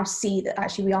now see that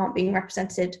actually we aren't being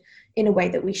represented in a way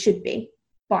that we should be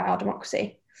by our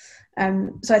democracy.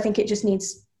 So I think it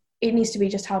needs to be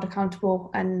just held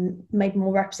accountable and made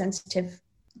more representative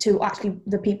to actually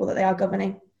the people that they are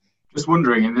governing. Just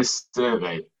wondering, in this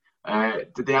survey,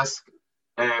 did they ask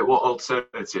what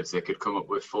alternatives they could come up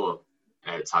with for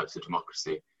types of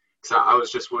democracy? Because I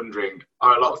was just wondering,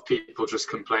 are a lot of people just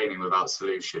complaining without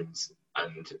solutions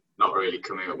and not really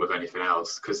coming up with anything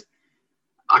else? Because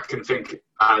I can think,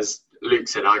 as Luke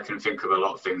said, I can think of a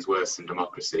lot of things worse than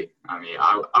democracy. I mean,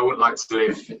 I wouldn't like to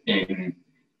live in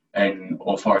an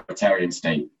authoritarian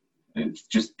state. It's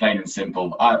just plain and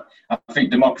simple. I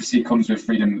think democracy comes with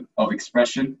freedom of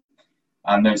expression,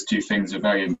 and those two things are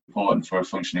very important for a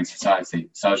functioning society.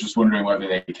 So I was just wondering whether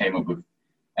they came up with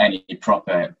any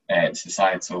proper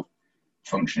societal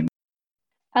function.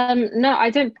 No, I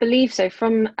don't believe so.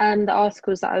 From the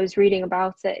articles that I was reading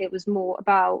about it, it was more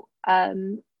about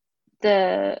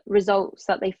the results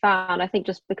that they found. I think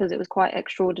just because it was quite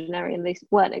extraordinary and they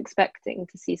weren't expecting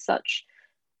to see such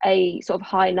a sort of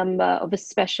high number of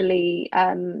especially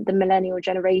the millennial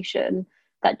generation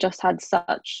that just had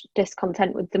such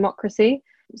discontent with democracy.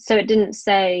 So it didn't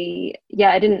say,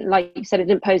 it didn't, like you said, it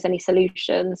didn't pose any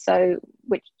solution. So,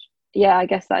 I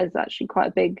guess that is actually quite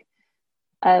a big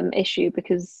issue,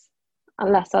 because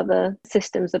unless other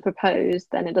systems are proposed,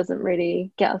 then it doesn't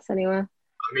really get us anywhere.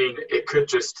 I mean, it could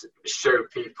just show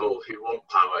people who want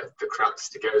power the cracks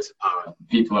to go to power.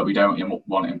 People that we don't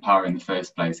want in power in the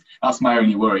first place. That's my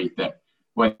only worry, that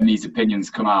when these opinions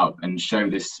come out and show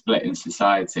this split in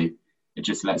society, it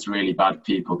just lets really bad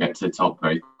people get to the top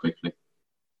very quickly.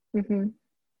 Mm-hmm.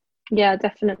 Yeah,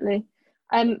 definitely.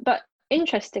 But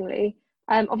interestingly,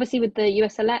 obviously with the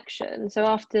US election, so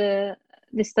after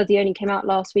this study only came out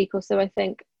last week or so, I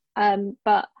think,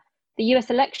 but the US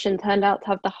election turned out to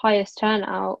have the highest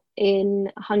turnout in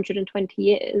 120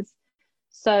 years.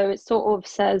 So it sort of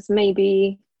says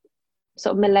maybe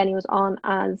sort of millennials aren't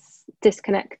as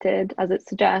disconnected as it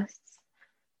suggests.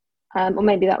 Or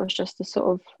maybe that was just a sort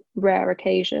of rare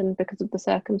occasion because of the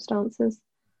circumstances.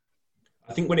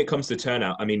 I think when it comes to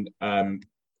turnout, I mean,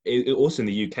 also in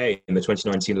the UK, in the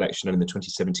 2019 election and in the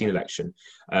 2017 election,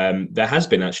 there has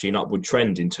been actually an upward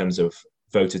trend in terms of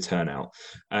voter turnout.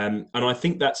 And I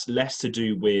think that's less to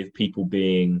do with people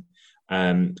being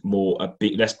I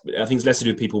think it's less to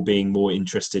do with people being more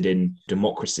interested in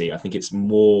democracy. I think it's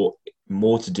more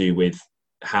to do with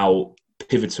how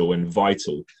pivotal and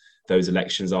vital those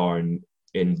elections are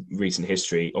in recent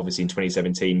history. Obviously in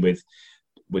 2017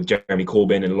 with Jeremy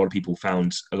Corbyn, and a lot of people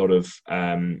found a lot of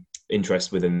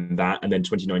interest within that. And then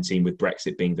 2019 with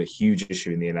Brexit being the huge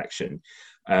issue in the election.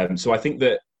 So I think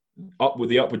that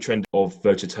the upward trend of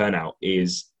voter turnout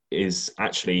is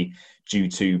actually due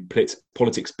to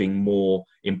politics being more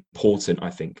important, I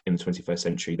think, in the 21st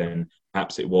century than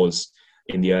perhaps it was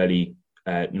in the early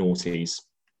noughties.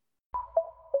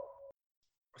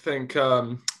 I think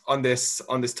on this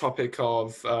topic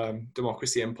of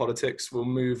democracy and politics, we'll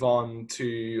move on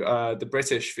to the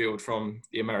British field from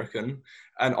the American,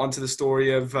 and onto the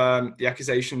story of the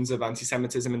accusations of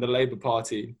anti-Semitism in the Labour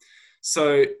Party.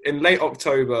 So in late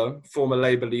October, former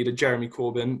Labour leader Jeremy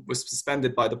Corbyn was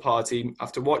suspended by the party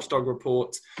after watchdog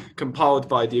report compiled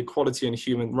by the Equality and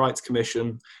Human Rights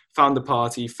Commission found the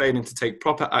party failing to take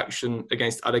proper action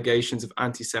against allegations of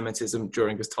anti-Semitism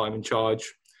during his time in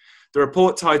charge. The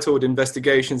report, titled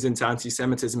Investigations into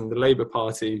Anti-Semitism in the Labour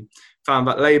Party, found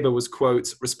that Labour was,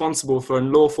 quote, responsible for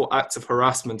unlawful acts of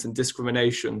harassment and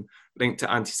discrimination linked to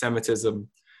anti-Semitism.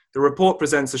 The report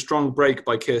presents a strong break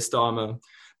by Keir Starmer,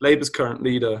 Labour's current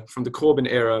leader, from the Corbyn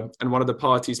era and one of the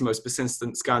party's most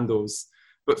persistent scandals.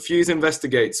 But Fuse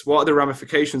investigates what are the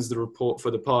ramifications of the report for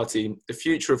the party, the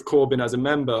future of Corbyn as a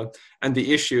member, and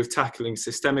the issue of tackling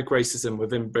systemic racism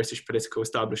within British political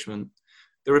establishment.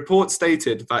 The report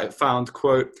stated that it found,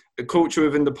 quote, a culture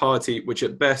within the party which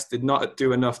at best did not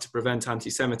do enough to prevent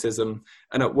anti-Semitism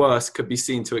and at worst could be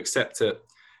seen to accept it.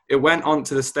 It went on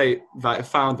to state that it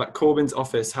found that Corbyn's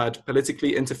office had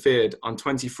politically interfered on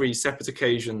 23 separate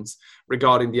occasions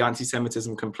regarding the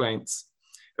anti-Semitism complaints.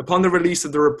 Upon the release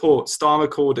of the report, Starmer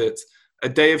called it a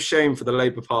day of shame for the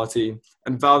Labour Party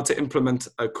and vowed to implement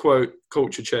a, quote,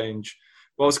 culture change.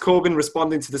 Whilst Corbyn,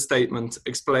 responding to the statement,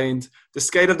 explained, the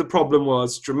scale of the problem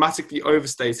was dramatically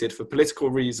overstated for political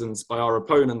reasons by our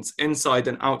opponents inside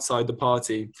and outside the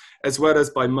party, as well as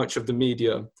by much of the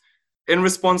media. In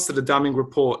response to the damning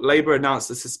report, Labour announced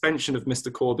the suspension of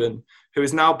Mr. Corbyn, who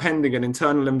is now pending an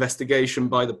internal investigation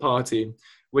by the party,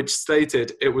 which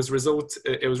stated it was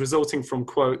resulting from,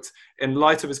 quote, in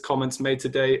light of his comments made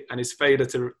today and his failure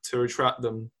to retract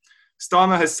them.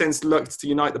 Starmer has since looked to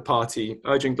unite the party,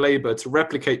 urging Labour to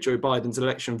replicate Joe Biden's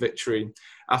election victory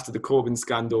after the Corbyn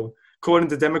scandal. Calling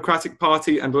the Democratic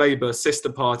Party and Labour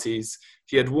sister parties,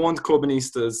 he had warned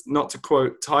Corbynistas not to,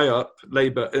 quote, tie up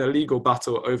Labour in a legal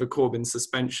battle over Corbyn's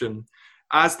suspension.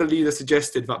 As the leader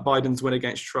suggested that Biden's win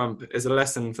against Trump is a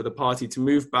lesson for the party to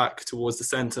move back towards the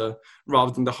centre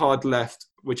rather than the hard left,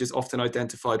 which is often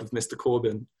identified with Mr.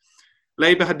 Corbyn.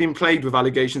 Labour had been plagued with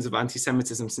allegations of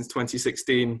anti-Semitism since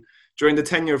 2016. During the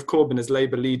tenure of Corbyn as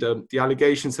Labour leader, the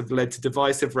allegations have led to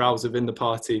divisive rows within the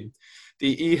party.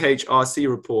 The EHRC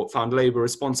report found Labour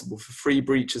responsible for 3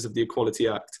 breaches of the Equality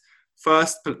Act,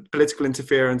 First, political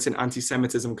interference in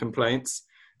anti-Semitism complaints.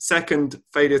 Second,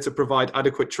 failure to provide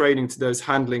adequate training to those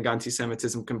handling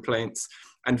anti-Semitism complaints.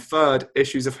 And third,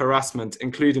 issues of harassment,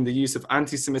 including the use of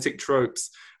anti-Semitic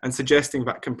tropes and suggesting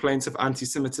that complaints of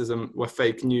anti-Semitism were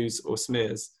fake news or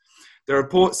smears. The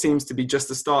report seems to be just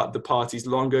the start of the party's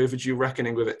long overdue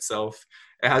reckoning with itself.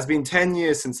 It has been 10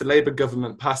 years since the Labour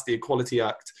government passed the Equality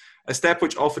Act, a step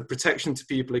which offered protection to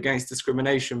people against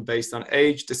discrimination based on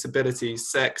age, disability,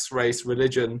 sex, race,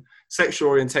 religion, sexual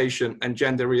orientation, and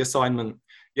gender reassignment.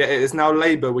 Yet it is now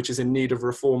Labour which is in need of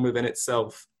reform within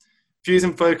itself. Views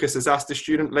in Focus has asked the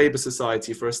Student Labour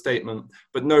Society for a statement,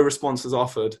 but no response was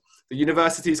offered. The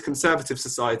university's Conservative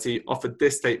Society offered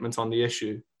this statement on the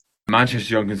issue.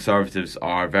 Manchester Young Conservatives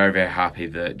are very, very happy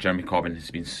that Jeremy Corbyn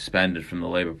has been suspended from the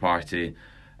Labour Party.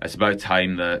 It's about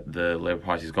time that the Labour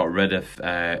Party has got rid of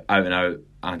out-and-out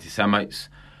anti-Semites.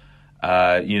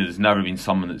 There's never been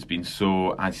someone that's been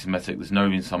so anti-Semitic. There's never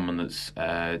been someone that's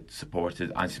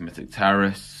supported anti-Semitic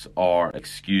terrorists or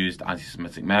excused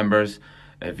anti-Semitic members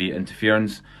via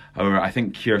interference. However, I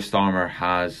think Keir Starmer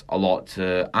has a lot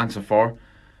to answer for.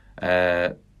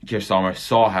 Keir Starmer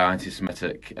saw how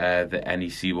anti-Semitic the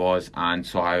NEC was and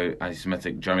saw how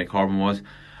anti-Semitic Jeremy Corbyn was.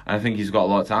 And I think he's got a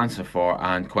lot to answer for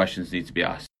and questions need to be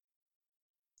asked.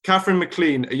 Catherine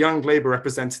McLean, a young Labour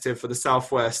representative for the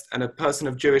South West and a person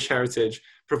of Jewish heritage,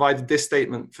 provided this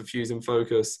statement for Views in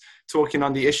Focus, talking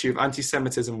on the issue of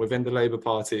anti-Semitism within the Labour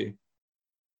Party.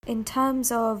 In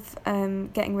terms of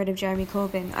getting rid of Jeremy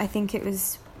Corbyn, I think it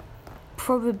was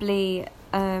probably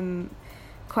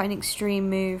quite an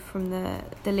extreme move from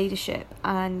the leadership,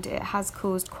 and it has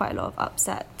caused quite a lot of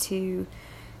upset to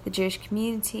the Jewish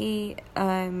community,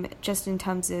 just in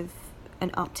terms of an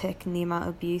uptick in the amount of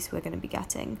abuse we're going to be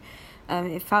getting.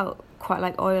 It felt quite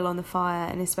like oil on the fire,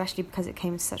 and especially because it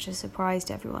came as such a surprise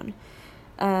to everyone.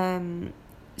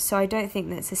 So I don't think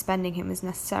that suspending him was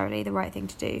necessarily the right thing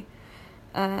to do.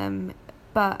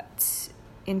 But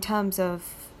in terms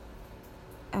of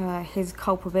his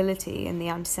culpability in the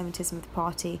anti-Semitism of the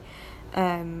party,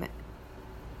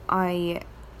 I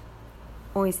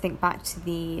always think back to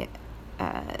the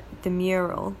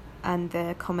mural and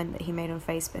the comment that he made on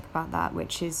Facebook about that,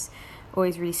 which is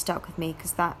always really stuck with me,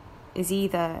 because that is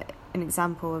either an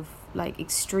example of like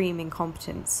extreme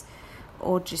incompetence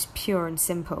or just pure and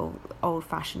simple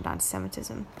old-fashioned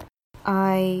anti-Semitism.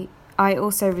 I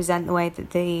also resent the way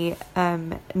that the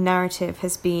narrative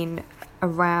has been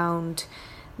around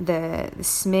the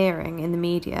smearing in the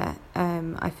media.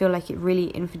 I feel like it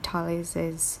really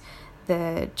infantilizes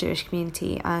the Jewish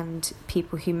community and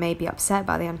people who may be upset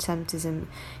about the anti-Semitism,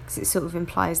 because it sort of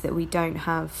implies that we don't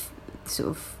have sort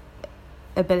of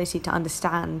ability to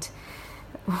understand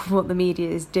what the media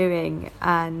is doing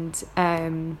and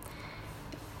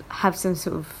have some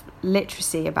sort of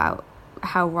literacy about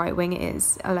how right-wing it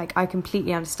is. Like, I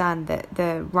completely understand that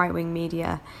the right-wing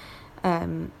media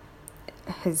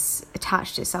has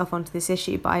attached itself onto this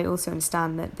issue, but I also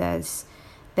understand that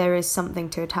there is something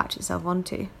to attach itself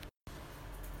onto.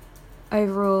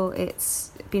 Overall,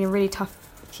 it's been a really tough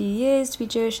few years to be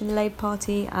Jewish in the Labour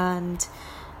Party, and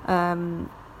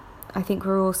I think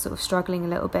we're all sort of struggling a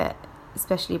little bit,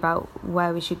 especially about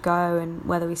where we should go and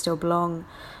whether we still belong.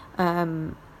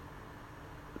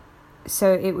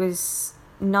 So it was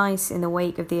nice in the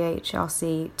wake of the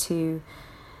HRC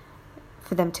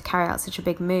for them to carry out such a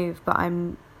big move, but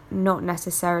I'm not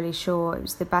necessarily sure it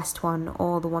was the best one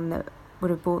or the one that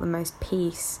would have brought the most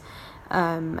peace.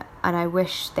 And I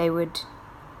wish they would,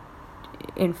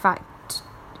 in fact,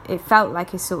 it felt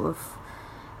like they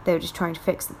were just trying to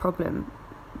fix the problem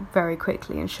very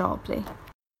quickly and sharply.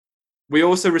 We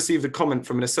also received a comment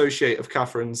from an associate of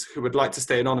Catherine's who would like to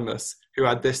stay anonymous, who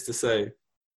had this to say.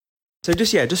 So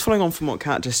just following on from what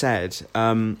Kat just said,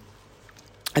 I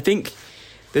think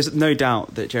there's no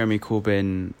doubt that Jeremy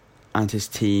Corbyn and his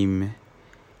team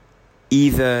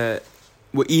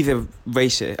were either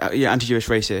racist, anti-Jewish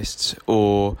racists,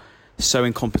 or so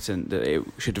incompetent that it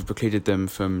should have precluded them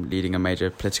from leading a major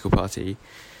political party.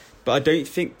 But I don't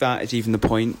think that is even the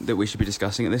point that we should be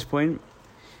discussing at this point.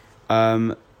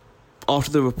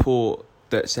 After the report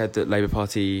that said that Labour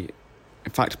Party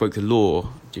in fact broke the law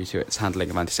due to its handling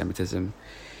of anti-Semitism,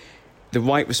 the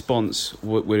right response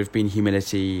would have been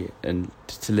humility and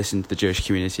to listen to the Jewish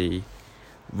community,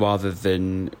 rather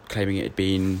than claiming it had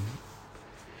been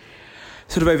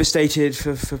sort of overstated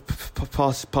for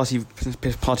party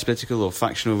political or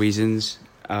factional reasons.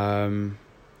 And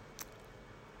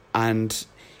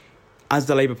as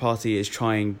the Labour Party is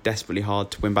trying desperately hard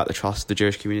to win back the trust of the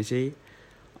Jewish community,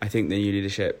 I think the new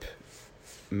leadership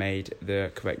made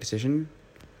the correct decision.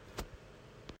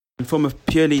 From a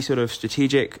purely sort of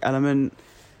strategic element,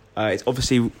 it's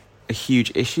obviously a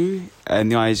huge issue in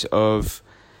the eyes of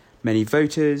many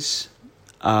voters,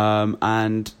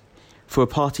 and for a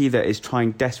party that is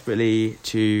trying desperately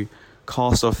to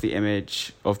cast off the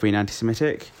image of being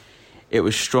anti-Semitic, it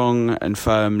was strong and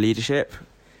firm leadership.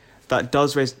 That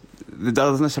doesn't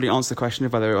necessarily answer the question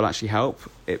of whether it will actually help,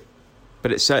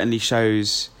 but it certainly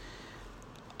shows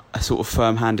a sort of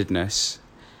firm-handedness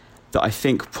that I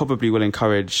think probably will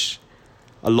encourage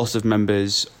a lot of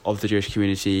members of the Jewish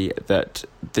community that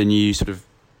the new sort of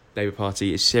Labour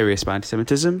Party is serious about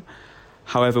anti-Semitism.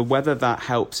 However, whether that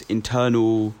helps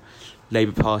internal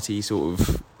Labour Party sort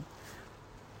of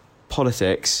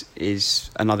politics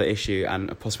is another issue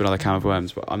and possibly another can of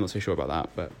worms, but I'm not so sure about that.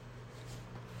 But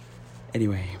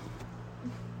anyway.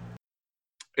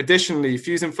 Additionally,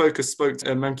 Fuse in Focus spoke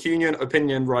to Mancunian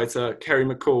opinion writer Kerry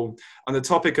McCall on the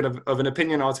topic of an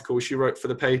opinion article she wrote for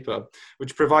the paper,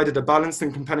 which provided a balanced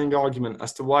and compelling argument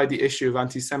as to why the issue of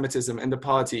anti-Semitism in the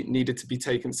party needed to be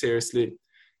taken seriously.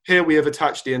 Here we have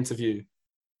attached the interview.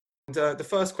 And the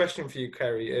first question for you,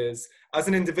 Kerry, is, as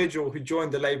an individual who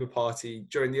joined the Labour Party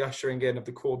during the ushering in of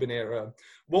the Corbyn era,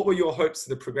 what were your hopes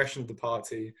for the progression of the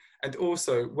party? And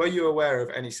also, were you aware of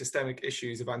any systemic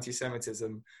issues of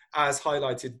anti-Semitism, as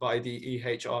highlighted by the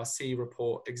EHRC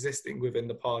report existing within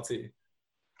the party?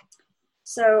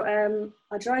 So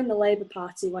I joined the Labour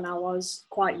Party when I was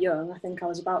quite young. I think I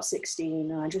was about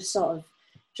 16, and I just sort of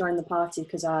joined the party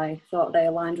because I thought they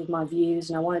aligned with my views,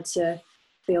 and I wanted to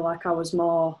feel like I was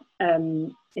more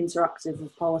interactive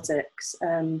with politics.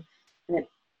 And it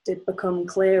did become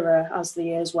clearer as the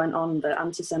years went on that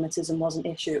anti-Semitism was an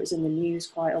issue. It was in the news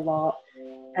quite a lot.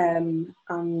 And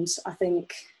I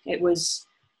think it was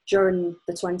during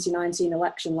the 2019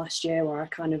 election last year where I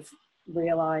kind of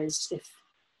realised if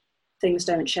things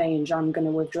don't change, I'm going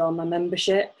to withdraw my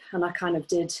membership. And I kind of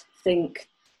did think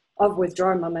of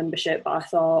withdrawing my membership, but I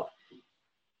thought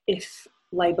if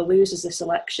Labour loses this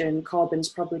election, Corbyn's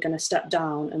probably going to step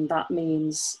down, and that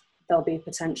means there'll be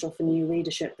potential for new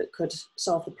leadership that could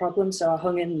solve the problem. So I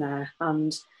hung in there,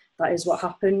 and that is what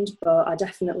happened. But I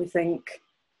definitely think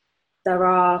there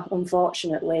are,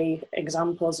 unfortunately,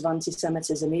 examples of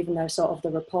anti-Semitism, even though sort of the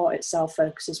report itself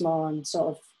focuses more on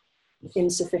sort of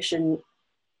insufficient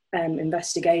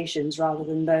investigations rather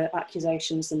than the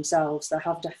accusations themselves. There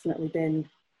have definitely been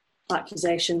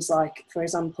accusations like, for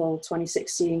example,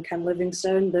 2016, Ken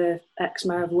Livingstone, the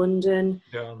ex-mayor of London,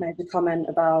 made a comment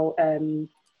about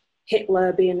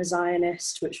Hitler being a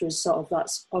Zionist, which was sort of,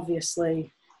 that's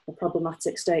obviously a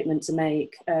problematic statement to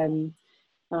make. And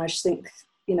I just think,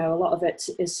 you know, a lot of it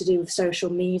is to do with social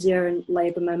media and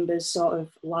Labour members sort of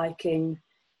liking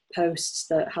posts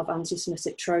that have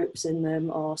anti-Semitic tropes in them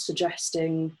or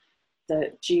suggesting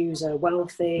that Jews are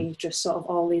wealthy, just sort of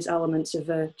all these elements of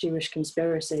a Jewish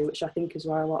conspiracy, which I think is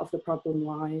where a lot of the problem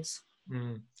lies.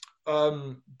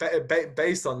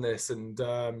 Based on this and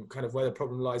kind of where the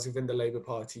problem lies within the Labour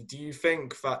Party, do you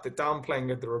think that the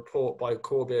downplaying of the report by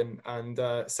Corbyn and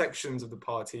sections of the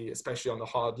party, especially on the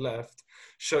hard left,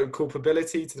 show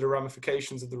culpability to the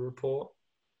ramifications of the report?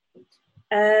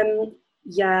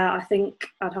 Yeah, I think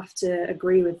I'd have to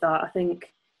agree with that. I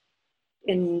think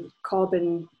in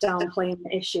Corbyn downplaying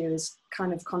the issue is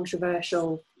kind of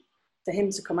controversial for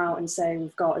him to come out and say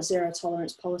we've got a zero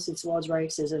tolerance policy towards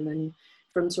racism, and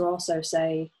for him to also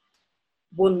say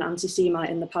one anti-Semite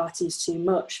in the party is too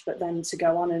much, but then to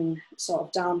go on and sort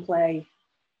of downplay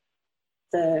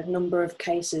the number of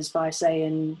cases by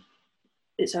saying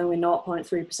it's only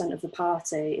 0.3% of the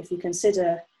party. If you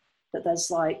consider that there's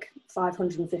like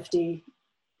 100,000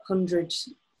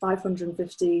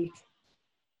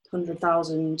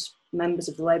 members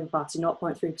of the Labour Party,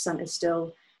 0.3% is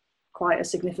still quite a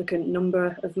significant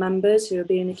number of members who are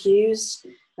being accused.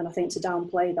 And I think to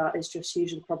downplay that is just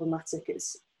hugely problematic.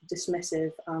 It's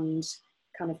dismissive and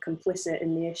kind of complicit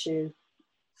in the issue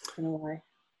in a way.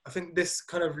 I think this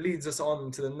kind of leads us on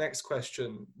to the next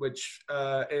question, which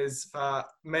is that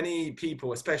many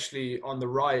people, especially on the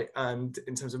right and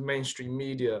in terms of mainstream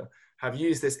media, have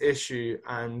used this issue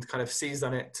and kind of seized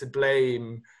on it to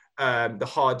blame the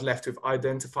hard left with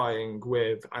identifying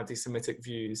with anti-Semitic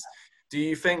views. Do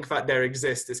you think that there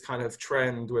exists this kind of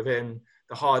trend within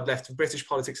the hard left of British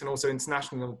politics and also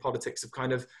international politics of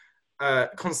kind of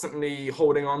constantly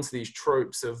holding on to these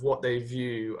tropes of what they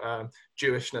view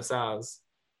Jewishness as?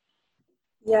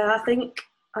 Yeah, I think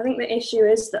the issue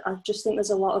is that I just think there's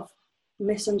a lot of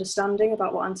misunderstanding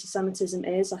about what anti-Semitism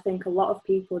is. I think a lot of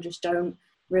people just don't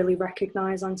really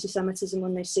recognise anti-Semitism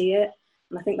when they see it.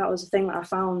 And I think that was the thing that I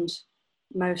found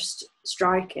most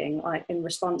striking, like in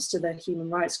response to the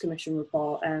Human Rights Commission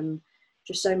report.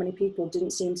 just so many people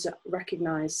didn't seem to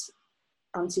recognise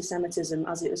anti-Semitism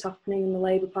as it was happening in the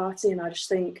Labour Party. And I just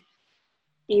think,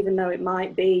 even though it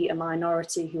might be a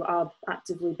minority who are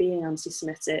actively being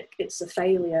anti-Semitic, it's a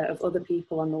failure of other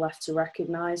people on the left to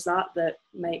recognise that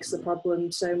makes the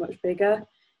problem so much bigger,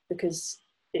 because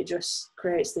it just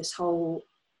creates this whole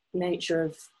nature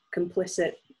of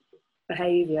complicit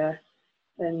behaviour,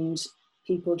 and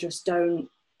people just don't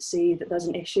see that there's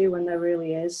an issue when there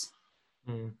really is.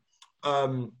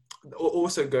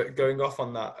 Also going off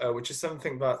on that, which is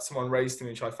something that someone raised to me,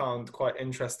 which I found quite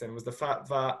interesting, was the fact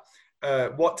that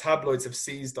what tabloids have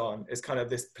seized on is kind of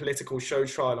this political show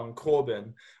trial on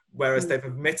Corbyn, whereas they've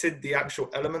omitted the actual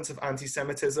elements of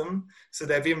anti-Semitism. So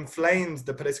they've inflamed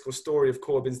the political story of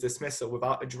Corbyn's dismissal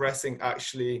without addressing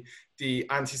actually the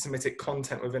anti-Semitic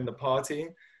content within the party.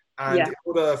 And in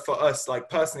order for us, like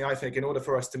personally, I think in order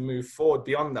for us to move forward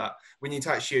beyond that, we need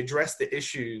to actually address the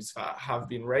issues that have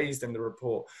been raised in the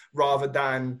report, rather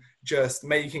than just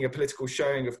making a political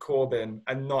showing of Corbyn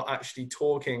and not actually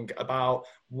talking about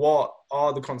what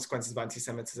are the consequences of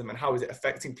anti-Semitism and how is it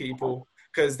affecting people.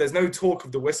 Because there's no talk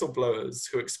of the whistleblowers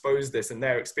who exposed this and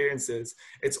their experiences.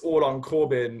 It's all on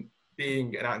Corbyn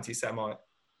being an anti-Semite.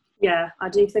 Yeah, I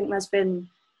do think there's been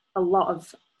a lot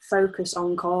of focus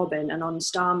on Corbyn and on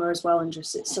Starmer as well, and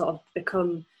just it's sort of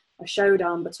become a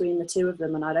showdown between the two of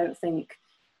them, and I don't think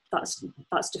that's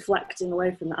deflecting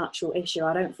away from the actual issue.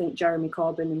 I don't think Jeremy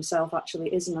Corbyn himself actually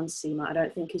is an anti-Semite. I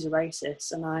don't think he's a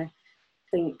racist, and I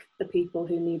think the people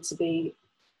who need to be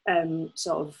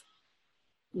sort of,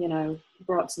 you know,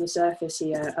 brought to the surface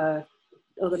here are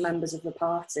other members of the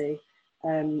party,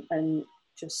 and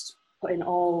just putting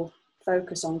all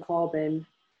focus on Corbyn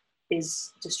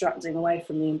is distracting away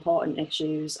from the important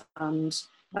issues, and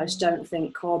I just don't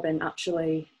think Corbyn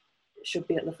actually should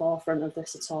be at the forefront of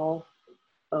this at all.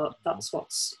 But that's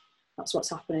what's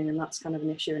happening, and that's kind of an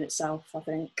issue in itself, I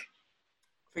think.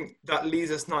 I think that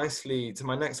leads us nicely to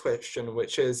my next question,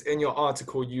 which is, in your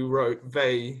article you wrote,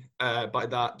 by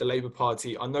that the Labour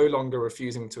Party are no longer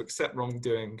refusing to accept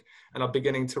wrongdoing and are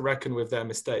beginning to reckon with their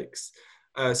mistakes.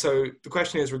 So the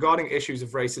question is, regarding issues of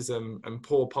racism and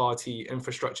poor party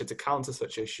infrastructure to counter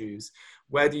such issues,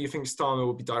 where do you think Starmer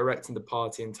will be directing the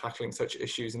party in tackling such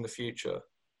issues in the future?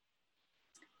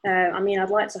 I mean, I'd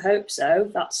like to hope so.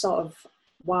 That's sort of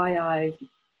why I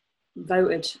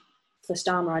voted for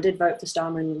Starmer. I did vote for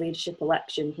Starmer in the leadership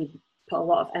election. He put a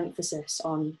lot of emphasis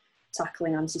on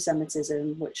tackling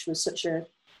anti-Semitism, which was such a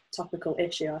topical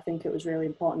issue. I think it was really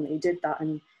important that he did that.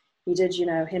 And he did, you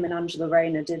know, him and Angela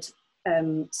Rayner did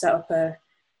set up a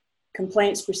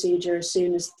complaints procedure as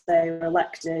soon as they were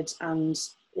elected, and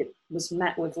it was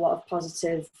met with a lot of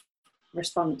positive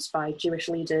response by Jewish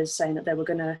leaders saying that they were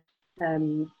going to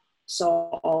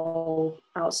sort all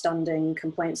outstanding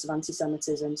complaints of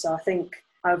anti-Semitism. So I think,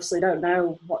 I obviously don't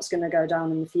know what's going to go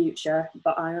down in the future,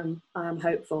 but I am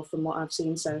hopeful from what I've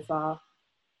seen so far.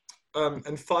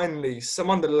 And finally, some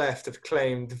on the left have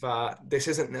claimed that this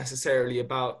isn't necessarily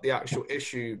about the actual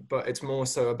issue, but it's more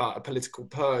so about a political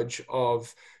purge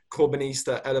of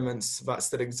Corbynista elements that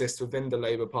still exist within the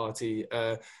Labour Party,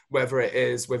 whether it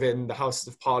is within the Houses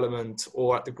of Parliament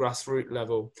or at the grassroots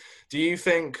level. Do you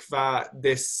think that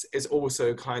this is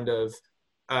also kind of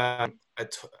a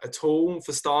tool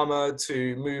for Starmer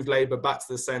to move Labour back to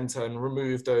the centre and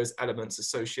remove those elements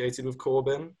associated with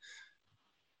Corbyn?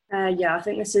 Yeah, I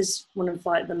think this is one of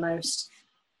like the most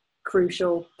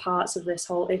crucial parts of this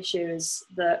whole issue, is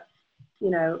that, you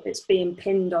know, it's being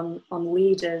pinned on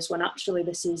leaders when actually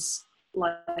this is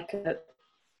like a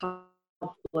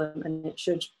problem, and it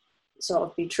should sort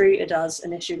of be treated as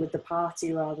an issue with the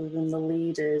party rather than the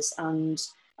leaders. And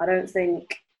I don't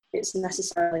think it's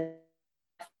necessarily,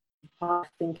 I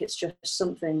think it's just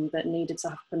something that needed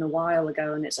to happen a while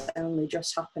ago, and it's only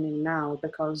just happening now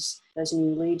because there's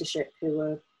new leadership who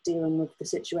are dealing with the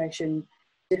situation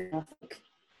differently. I think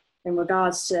in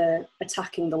regards to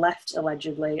attacking the left,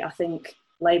 allegedly, I think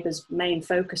Labour's main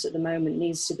focus at the moment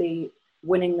needs to be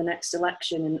winning the next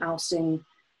election and ousting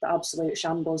the absolute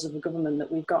shambles of the government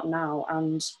that we've got now.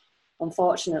 And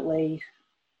unfortunately,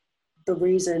 the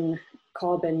reason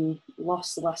Corbyn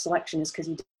lost the last election is because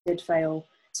he did fail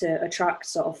to attract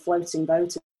sort of floating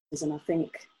voters. And I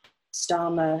think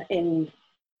Starmer, in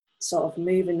sort of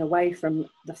moving away from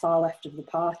the far left of the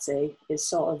party, is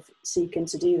sort of seeking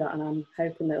to do that, and I'm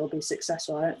hoping that it'll be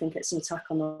successful. I don't think it's an attack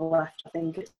on the left. I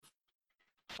think it's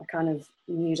a kind of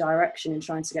new direction in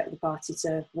trying to get the party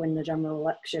to win the general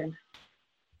election.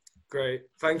 Great.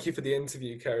 Thank you for the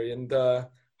interview, Kerry, and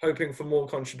hoping for more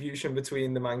contribution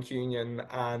between the Mancunian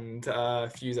and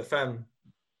Fuse FM.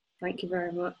 Thank you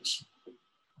very much.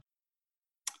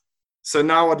 So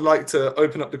now I'd like to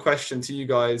open up the question to you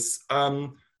guys.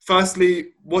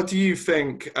 Firstly, what do you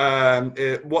think? What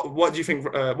do you think?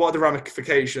 What are the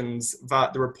ramifications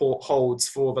that the report holds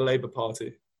for the Labour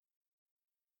Party?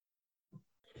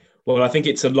 Well, I think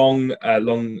it's a long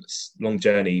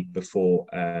journey before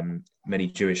many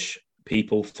Jewish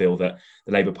people feel that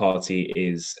the Labour Party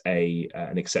is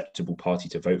an acceptable party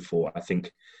to vote for. I think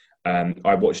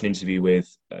I watched an interview with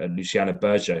Luciana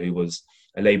Berger, who was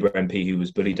a Labour MP who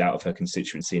was bullied out of her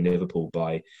constituency in Liverpool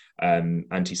by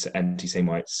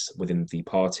anti-Semites within the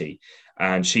party.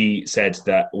 And she said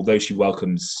that although she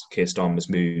welcomes Keir Starmer's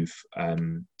move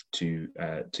to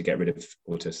get rid of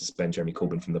or to suspend Jeremy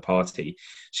Corbyn from the party,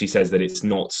 she says that it's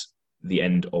not the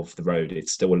end of the road.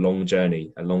 It's still a long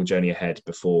journey ahead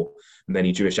before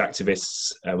many Jewish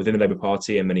activists within the Labour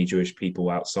Party and many Jewish people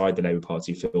outside the Labour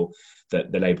Party feel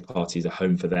that the Labour Party is a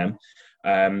home for them.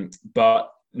 But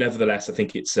nevertheless, I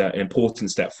think it's an important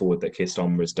step forward that Keir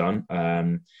Starmer has done.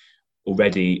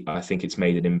 Already, I think it's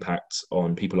made an impact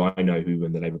on people I know who are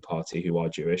in the Labour Party who are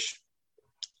Jewish.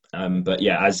 But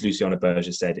yeah, as Luciana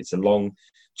Berger said, it's a long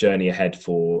journey ahead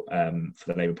for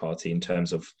the Labour Party in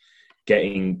terms of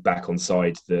getting back on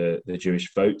side the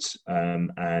Jewish vote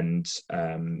and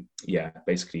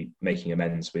basically making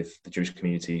amends with the Jewish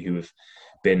community who have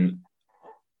been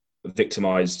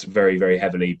victimised very, very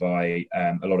heavily by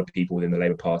a lot of people within the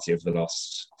Labour Party over the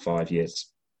last 5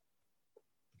 years.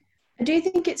 I do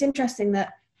think it's interesting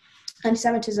that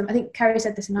anti-Semitism, I think Kerry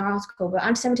said this in her article, but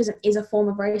anti-Semitism is a form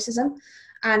of racism.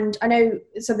 And I know,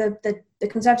 so the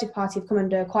Conservative Party have come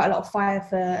under quite a lot of fire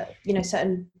for,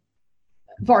 certain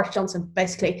Boris Johnson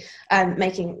basically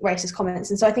making racist comments.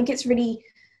 And so I think it's really,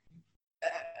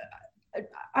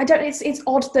 it's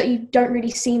odd that you don't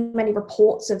really see many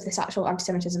reports of this actual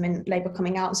anti-Semitism in Labour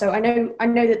coming out. So I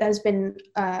know that there's been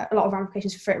a lot of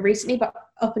ramifications for it recently, but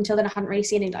up until then I hadn't really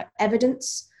seen any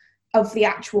evidence of the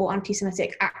actual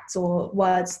anti-Semitic acts or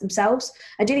words themselves.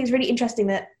 I do think it's really interesting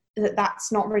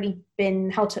that's not really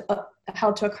been held to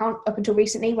account up until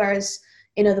recently, whereas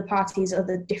in other parties,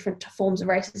 other different forms of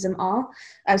racism are.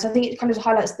 So I think it kind of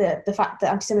highlights the fact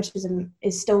that anti-Semitism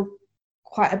is still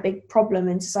quite a big problem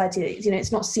in society.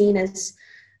 It's not seen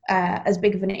as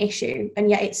big of an issue, and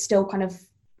yet it's still kind of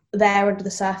there under the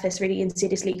surface, really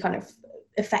insidiously kind of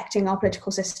affecting our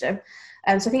political system.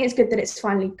 So I think it's good that it's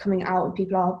finally coming out and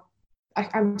people are,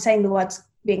 I'm saying the words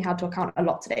being held to account a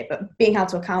lot today, but being held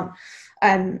to account.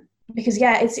 Because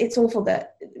it's awful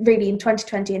that really in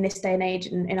 2020, in this day and age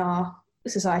in our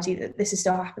society, that this is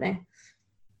still happening.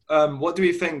 What do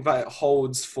we think that it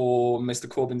holds for Mr.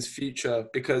 Corbyn's future?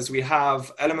 Because we have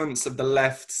elements of the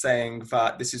left saying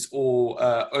that this is all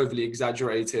overly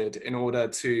exaggerated in order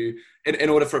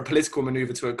for a political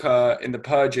manoeuvre to occur in the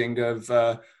purging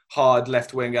of hard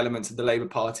left-wing elements of the Labour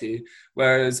Party,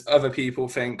 whereas other people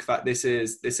think that this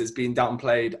has been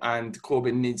downplayed and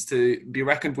Corbyn needs to be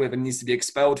reckoned with and needs to be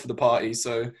expelled for the party.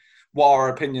 So what are our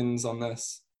opinions on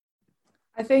this?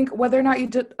 I think whether or not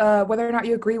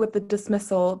you agree with the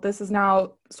dismissal, this has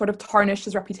now sort of tarnished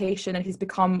his reputation and he's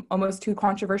become almost too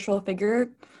controversial a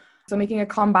figure. So making a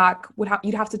comeback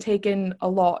you'd have to take in a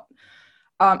lot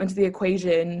into the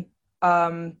equation.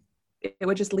 It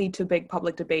would just lead to a big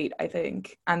public debate, I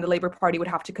think, and the Labour Party would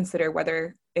have to consider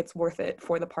whether it's worth it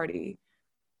for the party.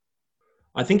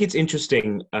 I think it's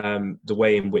interesting the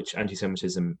way in which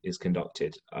anti-Semitism is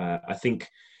conducted. I think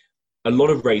a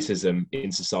lot of racism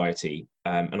in society,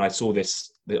 and I saw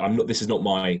this. This is not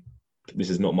my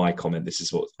comment. This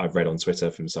is what I've read on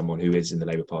Twitter from someone who is in the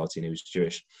Labour Party and who's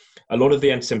Jewish. A lot of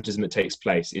the anti-Semitism that takes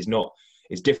place is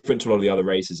different to a lot of the other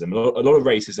racism. A lot of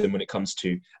racism when it comes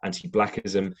to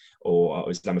anti-Blackism or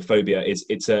Islamophobia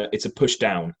it's a push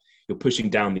down. You're pushing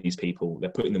down these people.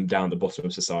 They're putting them down at the bottom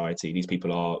of society. These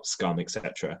people are scum,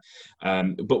 etc.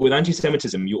 But with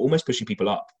anti-Semitism, you're almost pushing people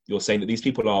up. You're saying that these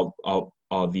people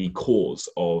are the cause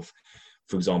of,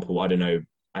 for example, I don't know,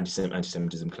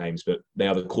 anti-Semitism claims, but they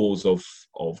are the cause of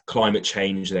climate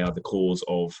change. They are the cause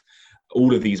of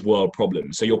all of these world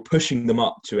problems. So you're pushing them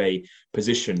up to a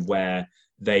position where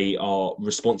they are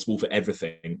responsible for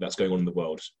everything that's going on in the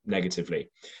world negatively.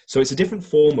 So it's a different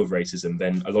form of racism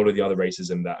than a lot of the other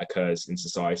racism that occurs in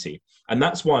society. And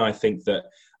that's why I think that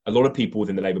a lot of people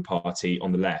within the Labour Party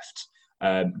on the left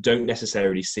don't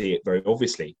necessarily see it very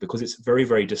obviously, because it's very,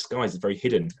 very disguised, it's very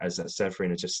hidden, as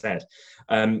Severina just said.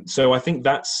 So I think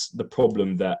that's the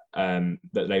problem that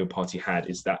that Labour Party had,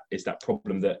 is that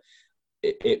problem that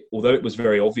it although it was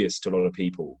very obvious to a lot of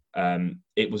people,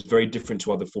 it was very different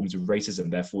to other forms of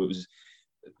racism.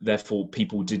 Therefore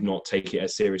people did not take it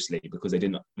as seriously because they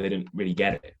didn't really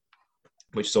get it,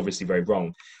 which is obviously very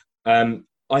wrong.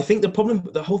 I think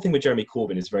the whole thing with Jeremy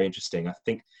Corbyn is very interesting. I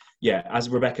think, yeah, as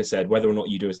Rebecca said, whether or not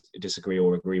you do disagree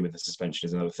or agree with the suspension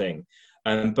is another thing.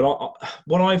 But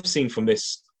what I've seen from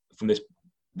this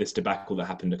debacle that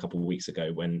happened a couple of weeks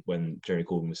ago when Jeremy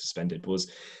Corbyn was suspended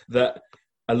was that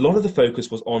a lot of the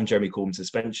focus was on Jeremy Corbyn's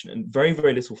suspension, and very,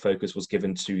 very little focus was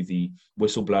given to the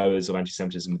whistleblowers of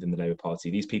anti-Semitism within the Labour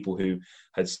Party. These people who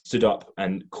had stood up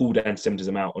and called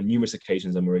anti-Semitism out on numerous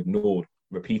occasions and were ignored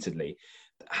repeatedly.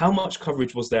 How much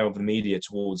coverage was there of the media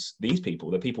towards these people,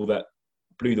 the people that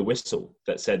blew the whistle,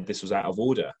 that said this was out of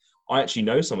order? I actually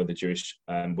know some of the Jewish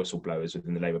whistleblowers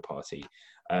within the Labour Party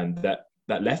that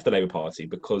left the Labour Party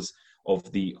because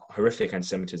of the horrific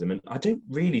anti-Semitism, and I don't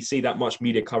really see that much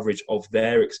media coverage of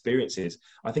their experiences.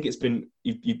 I think it's been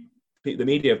the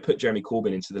media have put Jeremy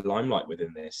Corbyn into the limelight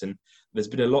within this, and there's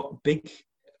been a big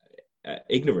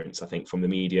ignorance, I think, from the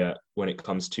media when it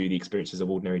comes to the experiences of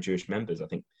ordinary Jewish members. I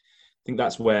think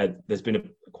that's where there's been a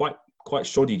quite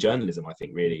shoddy journalism, I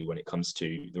think, really, when it comes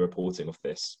to the reporting of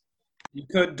this. You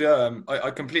could, I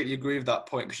completely agree with that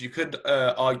point, because you could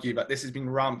argue that this has been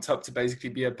ramped up to basically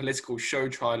be a political show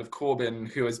trial of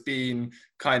Corbyn, who has been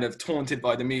kind of taunted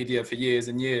by the media for years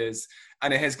and years,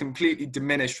 and it has completely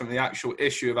diminished from the actual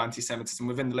issue of anti-Semitism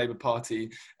within the Labour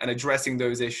Party and addressing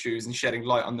those issues and shedding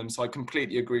light on them. So I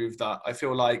completely agree with that. I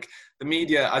feel like the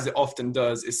media, as it often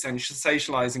does, is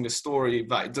sensationalising a story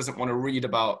that it doesn't want to read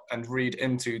about and read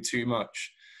into too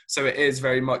much. So it is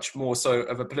very much more so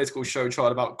of a political show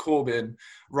trial about Corbyn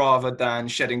rather than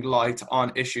shedding light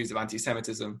on issues of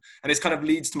anti-Semitism. And this kind of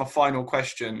leads to my final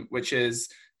question, which is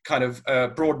kind of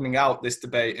broadening out this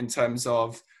debate in terms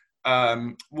of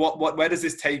where does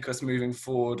this take us moving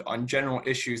forward on general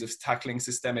issues of tackling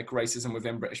systemic racism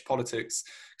within British politics?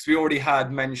 Because we already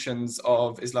had mentions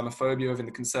of Islamophobia within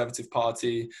the Conservative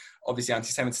Party, obviously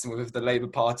anti-Semitism within the Labour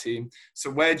Party.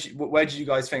 So where do you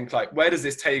guys think, like, where does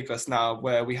this take us now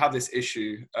where we have this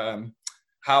issue?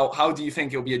 How do you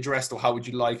think it'll be addressed, or how would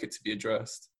you like it to be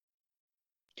addressed?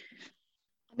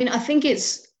 I mean, I think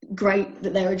it's great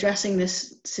that they're addressing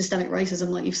this systemic racism,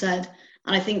 like you've said.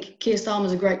 And I think Keir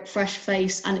Starmer's a great fresh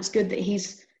face, and it's good that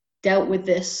he's dealt with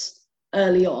this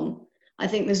early on. I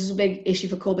think this is a big issue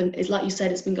for Corbyn. It's like you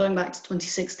said, it's been going back to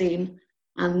 2016,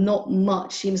 and not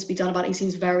much seems to be done about it. He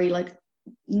seems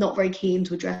not very keen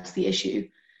to address the issue.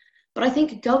 But I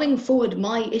think going forward,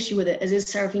 my issue with it, as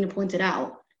Serafina pointed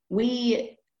out,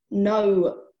 we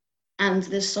know, and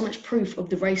there's so much proof of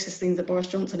the racist things that Boris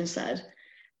Johnson has said,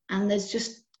 and there's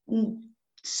just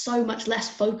so much less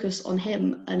focus on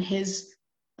him and his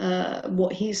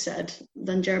what he's said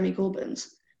than Jeremy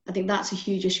Corbyn's. I think that's a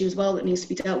huge issue as well that needs to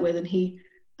be dealt with, and he,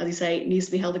 as you say, needs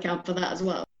to be held accountable for that as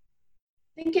well.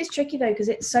 I think it's tricky though, because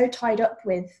it's so tied up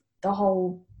with the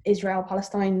whole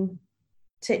Israel-Palestine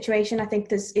situation. I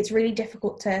think it's really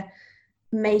difficult to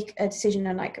make a decision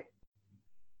and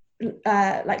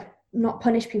not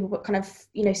punish people, but kind of,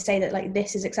 say that like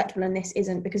this is acceptable and this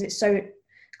isn't, because it's so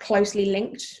closely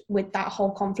linked with that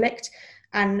whole conflict.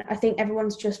 And I think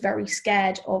everyone's just very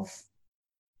scared of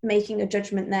making a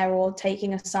judgment there or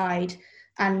taking a side.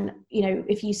 And,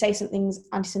 if you say something's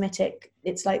anti-Semitic,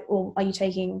 it's like, well, are you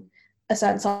taking a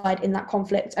certain side in that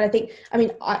conflict? And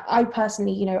I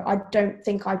personally, I don't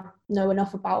think I know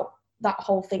enough about that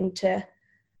whole thing to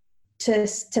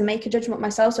make a judgment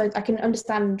myself. So I can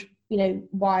understand,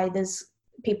 why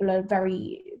people are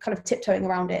very kind of tiptoeing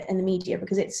around it in the media,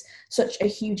 because it's such a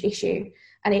huge issue,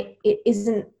 and it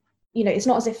isn't, it's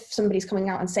not as if somebody's coming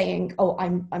out and saying, oh,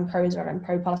 I'm pro-Israel, I'm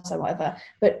pro-Palestine, whatever,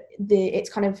 but it's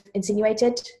kind of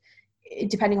insinuated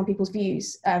depending on people's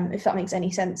views, if that makes any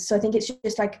sense. So I think it's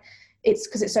just like, it's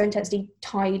because it's so intensely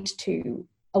tied to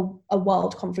a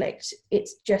world conflict.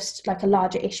 It's just like a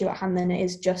larger issue at hand than it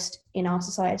is just in our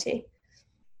society.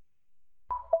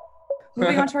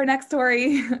 Moving on to our next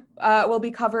story, we'll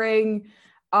be covering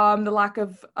the lack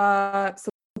of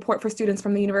support for students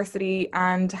from the university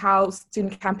and how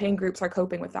student campaign groups are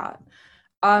coping with that.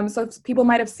 So people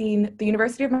might have seen the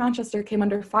University of Manchester came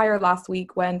under fire last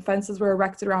week when fences were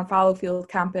erected around Fallowfield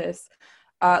campus,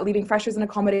 leaving freshers in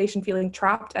accommodation feeling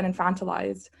trapped and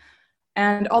infantilized.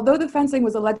 And although the fencing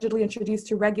was allegedly introduced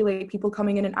to regulate people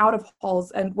coming in and out of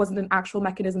halls and wasn't an actual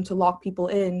mechanism to lock people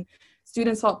in,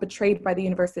 students felt betrayed by the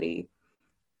university.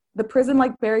 The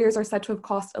prison-like barriers are said to have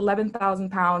cost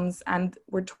 £11,000 and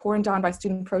were torn down by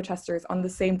student protesters on the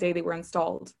same day they were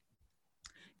installed.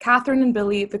 Catherine and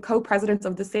Billy, the co-presidents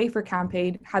of the Safer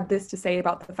campaign, had this to say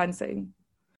about the fencing.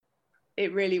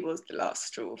 It really was the last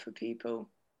straw for people.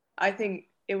 I think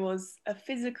it was a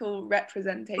physical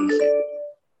representation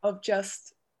of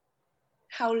just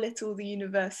how little the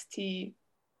university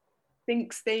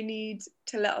thinks they need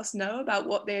to let us know about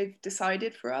what they've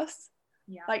decided for us.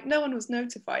 Yeah. Like no one was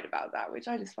notified about that, which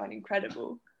I just find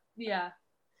incredible. Yeah,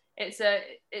 it's a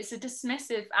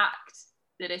dismissive act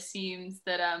that assumes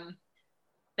that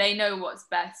they know what's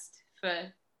best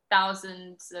for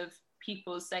thousands of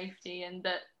people's safety, and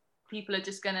that people are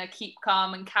just going to keep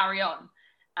calm and carry on.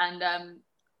 And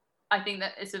I think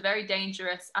that it's a very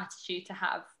dangerous attitude to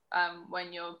have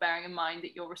when you're bearing in mind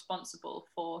that you're responsible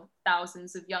for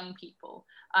thousands of young people,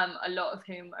 a lot of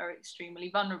whom are extremely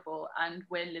vulnerable, and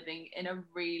we're living in a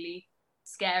really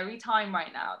scary time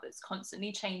right now that's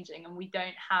constantly changing, and we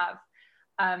don't have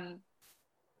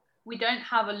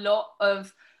a lot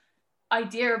of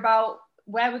idea about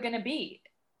where we're going to be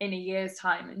in a year's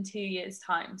time, in 2 years'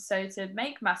 time. So to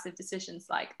make massive decisions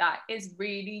like that is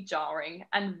really jarring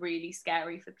and really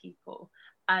scary for people.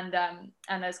 And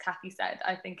as Kathy said,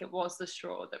 I think it was the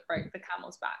straw that broke the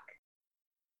camel's back.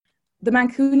 The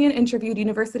Mancunian interviewed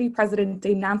University President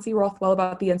Dame Nancy Rothwell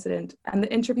about the incident, and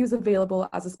the interview is available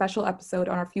as a special episode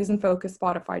on our Fuse and Focus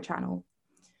Spotify channel.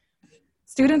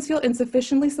 Students feel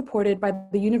insufficiently supported by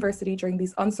the university during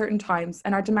these uncertain times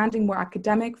and are demanding more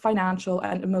academic, financial,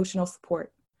 and emotional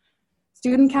support.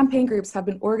 Student campaign groups have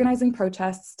been organizing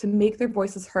protests to make their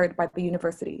voices heard by the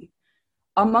university.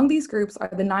 Among these groups are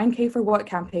the 9K for What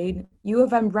campaign, U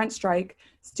of M Rent Strike,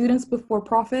 Students Before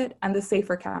Profit, and the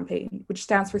SAFER campaign, which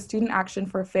stands for Student Action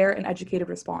for a Fair and Educated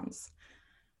Response.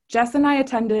 Jess and I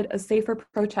attended a SAFER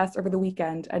protest over the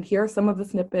weekend, and here are some of the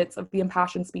snippets of the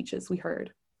impassioned speeches we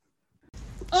heard.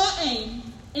 Our aim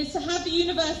is to have the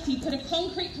university put a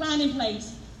concrete plan in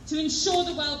place to ensure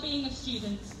the well-being of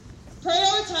students,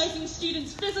 prioritising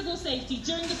students' physical safety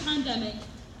during the pandemic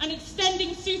and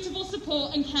extending suitable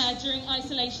support and care during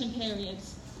isolation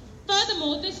periods.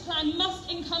 Furthermore, this plan must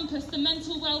encompass the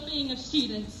mental well-being of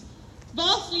students,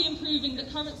 vastly improving the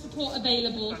current support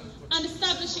available and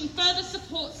establishing further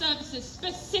support services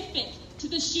specific to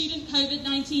the student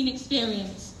COVID-19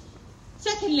 experience.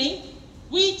 Secondly,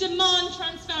 we demand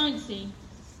transparency.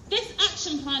 This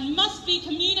action plan must be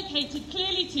communicated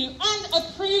clearly to and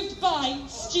approved by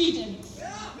students.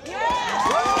 I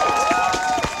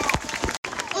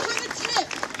have a tip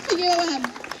for UOM.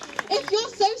 If you're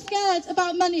so scared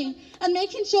about money and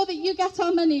making sure that you get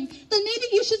our money, then maybe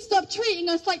you should stop treating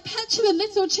us like petulant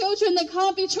little children that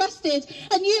can't be trusted,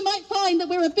 and you might find that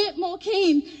we're a bit more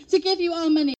keen to give you our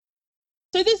money.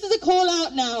 So this is a call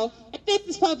out now. If this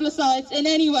is publicised in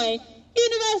any way,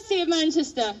 University of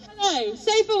Manchester, hello,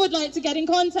 SAFER would like to get in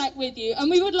contact with you, and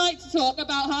we would like to talk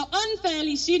about how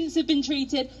unfairly students have been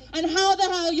treated and how the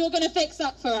hell you're going to fix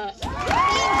that for us.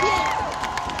 Thank you.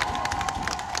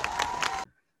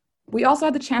 We also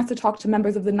had the chance to talk to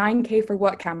members of the 9K for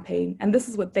What campaign, and this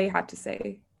is what they had to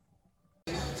say.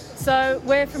 So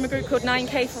we're from a group called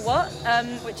 9K for What,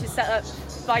 which is set up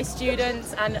by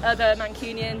students and other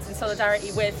Mancunians in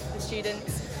solidarity with the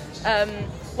students.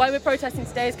 Why we're protesting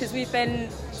today is because we've been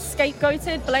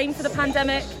scapegoated, blamed for the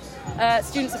pandemic.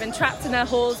 Students have been trapped in their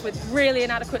halls with really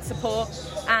inadequate support,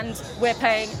 and we're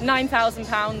paying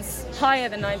 £9,000, higher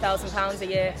than £9,000 a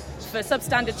year, for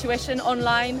substandard tuition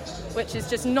online, which is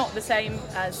just not the same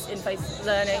as in-face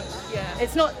learning. Yeah.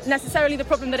 It's not necessarily the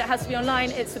problem that it has to be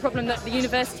online, it's the problem that the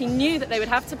university knew that they would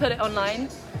have to put it online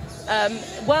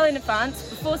well in advance,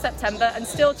 before September, and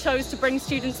still chose to bring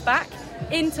students back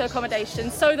into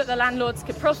accommodation so that the landlords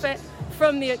could profit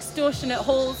from the extortionate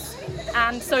halls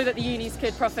and so that the unis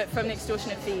could profit from the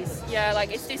extortionate fees. Yeah,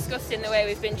 like it's disgusting the way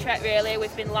we've been treated really,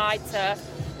 we've been lied to,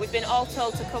 we've been all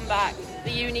told to come back.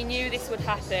 The uni knew this would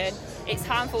happen. It's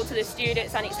harmful to the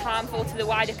students and it's harmful to the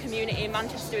wider community in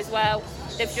Manchester as well.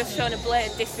 They've just shown a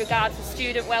blatant disregard for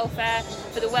student welfare,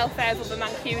 for the welfare of other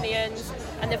Mancunians,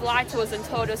 and they've lied to us and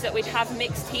told us that we'd have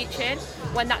mixed teaching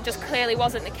when that just clearly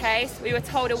wasn't the case. We were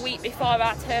told a week before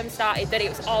our term started that it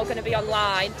was all going to be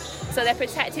online, so they're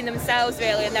protecting themselves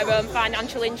really and their own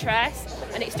financial interests,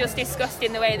 and it's just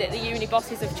disgusting the way that the uni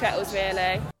bosses have treated us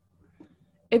really.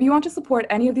 If you want to support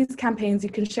any of these campaigns, you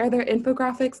can share their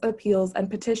infographics, appeals, and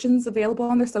petitions available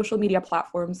on their social media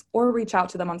platforms or reach out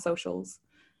to them on socials.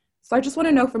 So I just want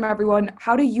to know from everyone,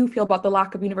 how do you feel about the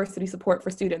lack of university support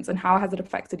for students and how has it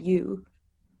affected you?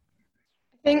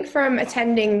 I think from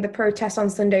attending the protest on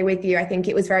Sunday with you, I think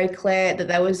it was very clear that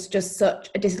there was just such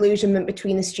a disillusionment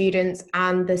between the students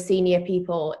and the senior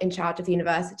people in charge of the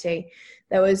university.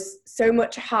 There was so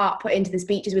much heart put into the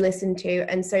speeches we listened to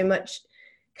and so much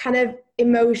kind of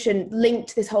emotion linked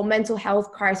to this whole mental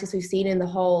health crisis we've seen in the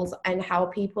halls and how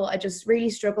people are just really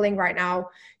struggling right now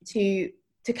to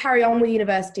carry on with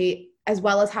university, as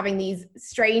well as having these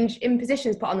strange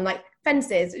impositions put on them, like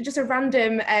fences, just a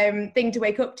random thing to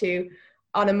wake up to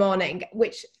on a morning,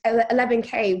 which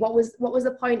 11k, what was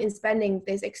the point in spending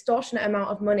this extortionate amount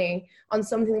of money on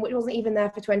something which wasn't even there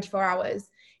for 24 hours?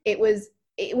 It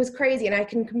was crazy, and I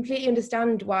can completely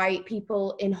understand why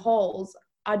people in halls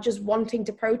are just wanting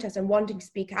to protest and wanting to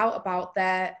speak out about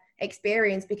their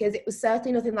experience, because it was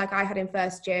certainly nothing like I had in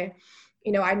first year.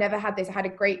 You know, I never had this. I had a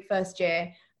great first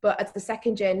year, but at the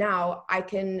second year now, I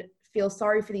can feel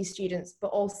sorry for these students, but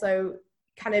also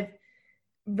kind of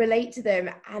relate to them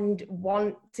and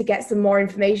want to get some more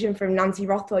information from Nancy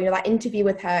Rothwell. You know, that interview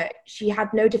with her, she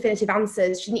had no definitive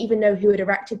answers. She didn't even know who had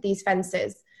erected these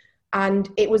fences. And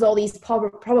it was all these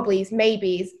probablys,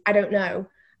 maybes, I don't know.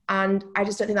 And I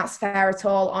just don't think that's fair at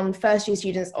all on first year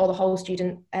students or the whole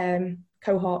student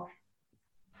cohort.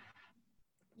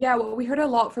 Yeah, what we heard a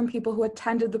lot from people who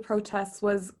attended the protests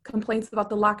was complaints about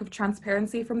the lack of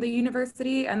transparency from the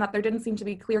university, and that there didn't seem to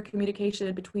be clear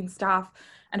communication between staff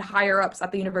and higher ups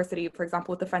at the university, for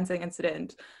example, with the fencing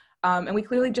incident. And we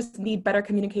clearly just need better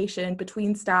communication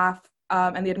between staff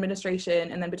and the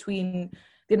administration, and then between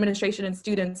the administration and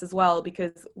students as well,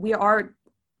 because we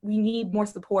need more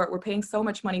support. We're paying so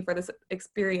much money for this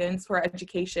experience, for our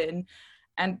education,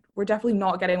 and we're definitely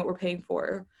not getting what we're paying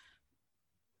for.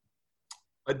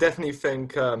 I definitely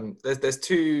think there's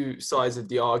two sides of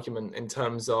the argument in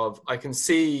terms of, I can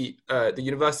see the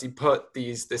university put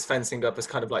this fencing up as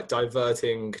kind of like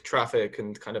diverting traffic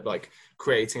and kind of like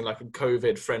creating like a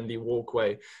COVID-friendly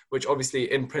walkway, which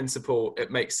obviously in principle it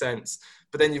makes sense.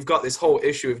 But then you've got this whole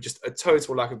issue of just a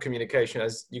total lack of communication,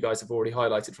 as you guys have already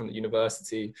highlighted from the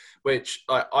university, which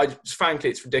I frankly,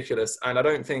 it's ridiculous. And I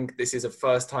don't think this is a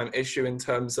first time issue in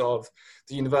terms of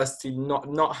the university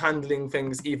not handling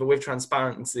things either with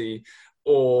transparency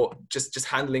or just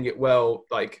handling it well,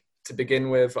 like to begin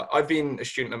with. I've been a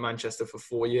student at Manchester for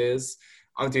 4 years.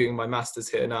 I'm doing my master's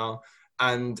here now.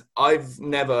 And I've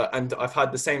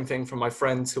had the same thing from my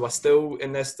friends who are still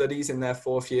in their studies in their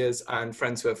fourth years, and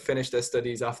friends who have finished their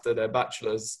studies after their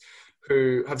bachelor's,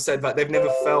 who have said that they've never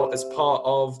felt as part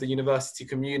of the university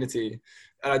community.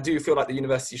 And I do feel like the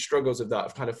university struggles with that,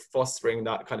 of kind of fostering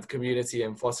that kind of community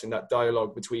and fostering that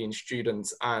dialogue between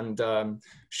students and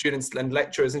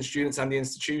lecturers and students and the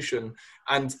institution.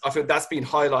 And I feel that's been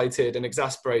highlighted and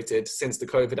exasperated since the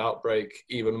COVID outbreak,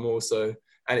 even more so.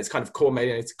 And it's kind of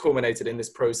culminated in this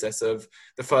process of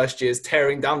the first years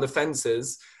tearing down the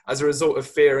fences as a result of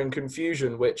fear and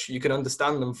confusion, which you can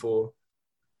understand them for.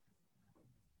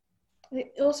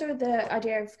 Also, the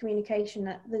idea of communication,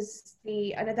 that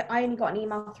I know that I only got an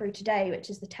email through today, which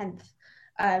is the 10th,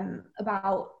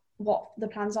 about what the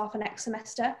plans are for next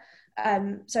semester.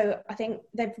 So I think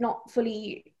they've not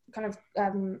fully kind of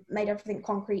made everything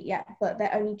concrete yet, but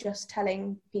they're only just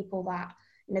telling people that,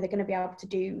 you know, they're going to be able to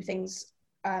do things.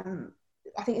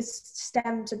 I think it's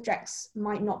STEM subjects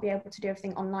might not be able to do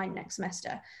everything online next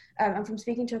semester. And from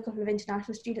speaking to a couple of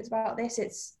international students about this,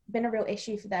 it's been a real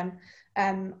issue for them.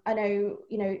 I know,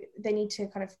 you know, they need to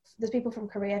there's people from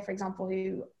Korea, for example,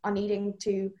 who are needing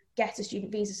to get a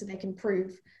student visa so they can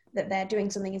prove that they're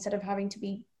doing something instead of having to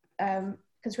be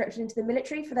conscripted into the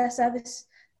military for their service,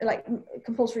 like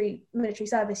compulsory military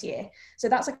service year. So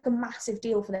that's like a massive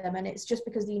deal for them. And it's just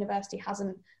because the university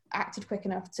hasn't acted quick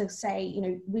enough to say, you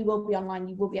know, we will be online,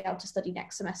 you will be able to study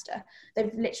next semester.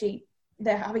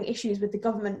 They're having issues with the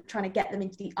government trying to get them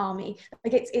into the army.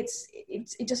 Like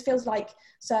it just feels like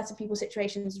certain people's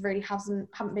situations really haven't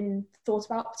been thought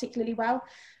about particularly well.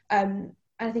 And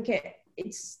I think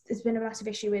it's been a massive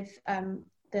issue with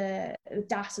the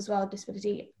DAS as well,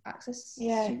 disability access.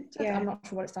 Yeah. I'm not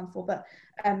sure what it stands for, but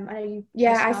I know you.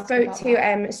 Yeah, I spoke to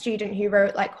a student who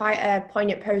wrote like quite a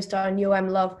poignant post on UM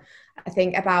Love, I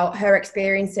think, about her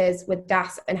experiences with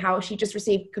DAS and how she just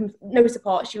received no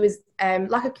support. She was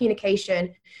lack of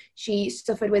communication. She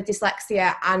suffered with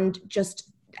dyslexia, and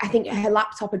just, I think her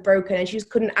laptop had broken and she just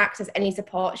couldn't access any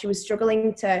support. She was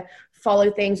struggling to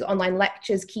follow things, online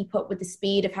lectures, keep up with the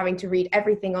speed of having to read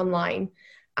everything online.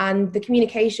 And the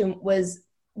communication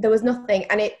there was nothing.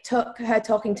 And it took her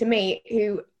talking to me,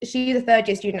 she's a third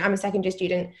year student, I'm a second year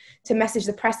student, to message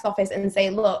the press office and say,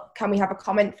 look, can we have a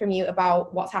comment from you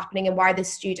about what's happening and why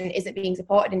this student isn't being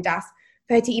supported in DAS,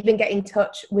 for her to even get in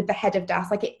touch with the head of DAS.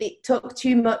 Like it took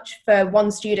too much for one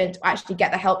student to actually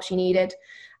get the help she needed.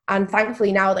 And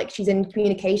thankfully now, like, she's in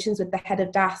communications with the head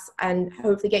of DAS and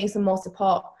hopefully getting some more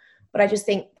support. But I just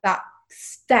think that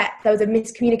there was a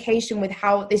miscommunication with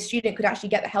how this student could actually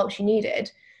get the help she needed,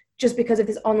 just because of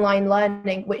this online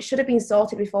learning, which should have been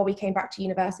sorted before we came back to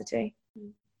university.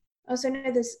 Also, no,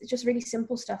 there's just really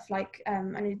simple stuff like I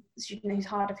know a student who's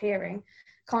hard of hearing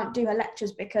can't do her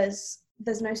lectures because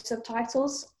there's no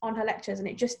subtitles on her lectures, and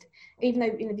it just, even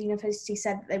though, you know, the university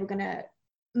said that they were going to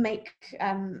make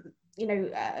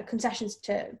concessions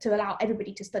to allow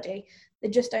everybody to study. They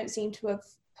just don't seem to have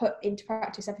put into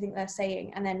practice everything they're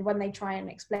saying, and then when they try and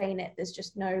explain it, there's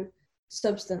just no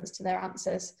substance to their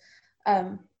answers.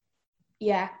 I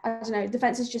don't know,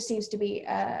 defences just seems to be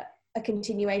a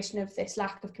continuation of this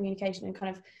lack of communication and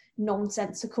kind of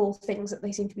nonsensical things that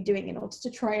they seem to be doing in order to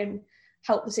try and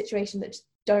help the situation that just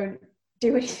don't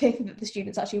do anything that the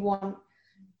students actually want.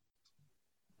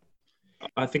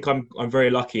 I think I'm very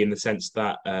lucky in the sense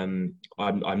that I'm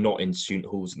not in student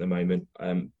halls at the moment,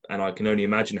 and I can only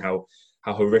imagine how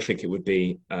horrific it would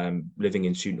be living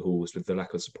in student halls with the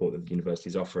lack of support that the university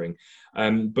is offering.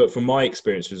 But from my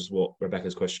experience, which is what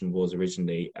Rebecca's question was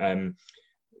originally,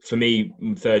 for me,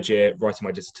 third year, writing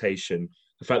my dissertation,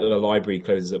 the fact that the library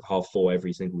closes at 4:30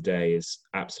 every single day is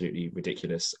absolutely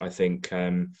ridiculous. I think,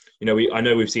 I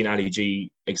know we've seen Ali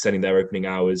G extending their opening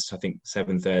hours to, I think,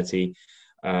 7:30,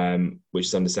 which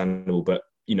is understandable. But,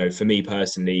 for me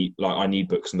personally, like, I need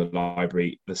books in the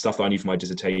library. The stuff that I need for my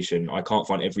dissertation, I can't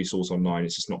find every source online.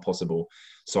 It's just not possible.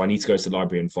 So I need to go to the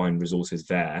library and find resources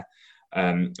there.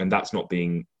 And that's not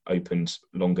being opened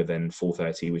longer than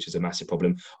 4:30, which is a massive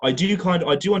problem. I do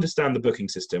understand the booking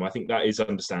system. I think that is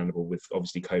understandable with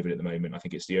obviously COVID at the moment. I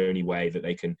think it's the only way that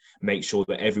they can make sure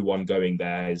that everyone going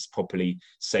there is properly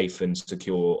safe and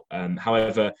secure.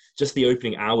 However, just the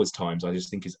opening hours times, I just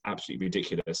think is absolutely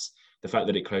ridiculous. The fact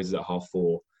that it closes at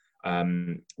 4:30,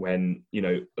 when,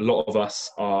 a lot of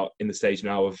us are in the stage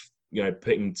now of,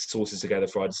 putting sources together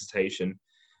for our dissertation,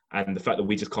 and the fact that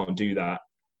we just can't do that.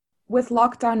 With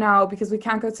lockdown now, because we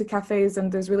can't go to cafes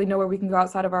and there's really nowhere we can go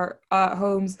outside of our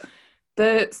homes,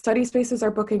 the study spaces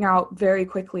are booking out very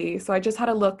quickly. So I just had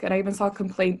a look, and I even saw a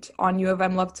complaint on U of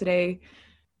M Love today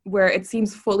where it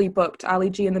seems fully booked. Ali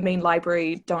G and the main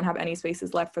library don't have any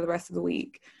spaces left for the rest of the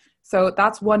week. So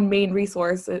that's one main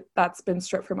resource that's been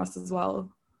stripped from us as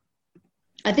well.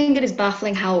 I think it is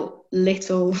baffling how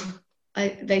little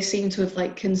they seem to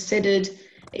have considered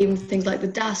even things like the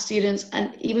DAS students,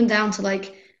 and even down to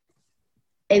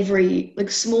every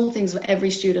small things for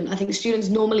every student. I think students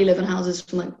normally live in houses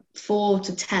from 4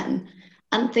 to 10,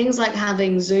 and things like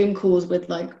having Zoom calls with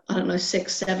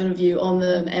 6, 7 of you on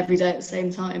them every day at the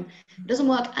same time, it doesn't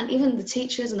work. And even the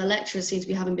teachers and the lecturers seem to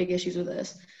be having big issues with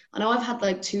this. I know I've had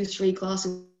 2-3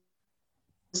 classes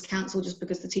cancelled just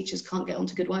because the teachers can't get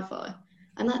onto good Wi-Fi,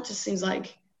 and that just seems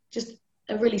like just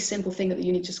a really simple thing that the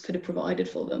uni just could have provided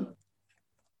for them.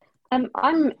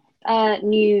 I'm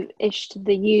new-ish to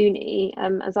the uni,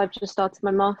 as I've just started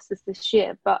my master's this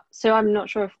year, so I'm not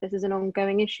sure if this is an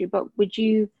ongoing issue, but would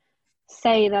you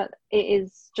say that it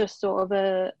is just sort of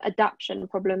a adaptation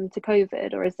problem to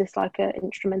COVID, or is this an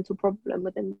instrumental problem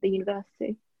within the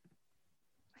university?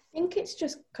 I think it's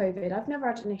just COVID. I've never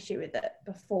had an issue with it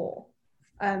before,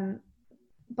 but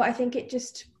I think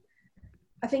it's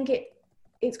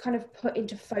kind of put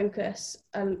into focus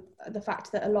the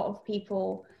fact that a lot of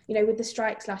people, with the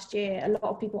strikes last year, a lot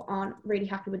of people aren't really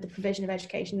happy with the provision of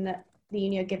education that the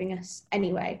uni are giving us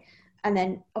anyway. And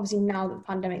then obviously now that the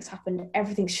pandemic's happened,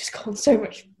 everything's just gone so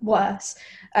much worse,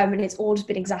 and it's all just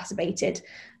been exacerbated.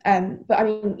 But I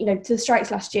mean, to the strikes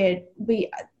last year,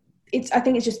 I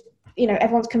think it's just,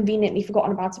 everyone's conveniently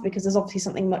forgotten about it because there's obviously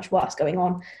something much worse going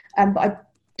on. But I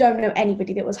don't know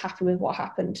anybody that was happy with what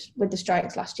happened with the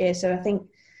strikes last year. So I think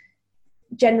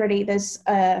generally there's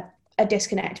a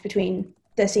disconnect between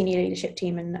the senior leadership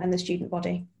team and the student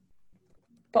body.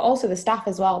 But also the staff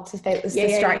as well, to say that the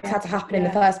strikes had to happen in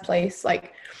the first place.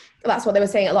 That's what they were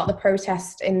saying, a lot of the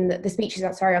protest in the speeches,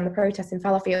 on the protest in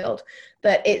Fallowfield,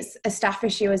 that it's a staff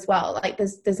issue as well.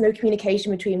 There's no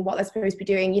communication between what they're supposed to be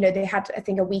doing. They had, I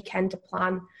think, a weekend to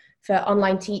plan for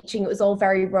online teaching. It was all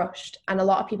very rushed, and a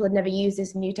lot of people had never used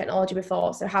this new technology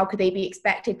before. So how could they be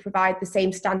expected to provide the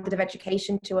same standard of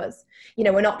education to us?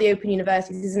 We're not the Open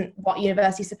University. This isn't what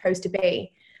university is supposed to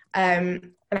be.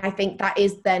 And I think that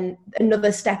is then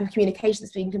another step of communication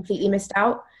that's been completely missed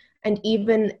out. And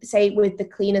even, say, with the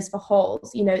cleaners for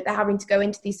halls, they're having to go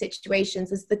into these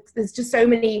situations. There's just so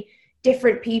many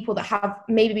different people that have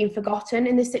maybe been forgotten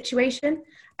in this situation.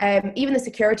 Even the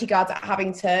security guards are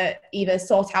having to either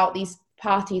sort out these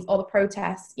parties or the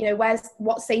protests.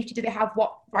 What safety do they have?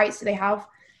 What rights do they have?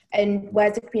 And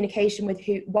where's the communication with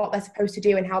what they're supposed to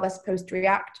do and how they're supposed to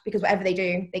react? Because whatever they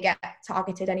do, they get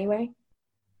targeted anyway.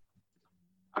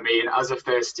 I mean, as a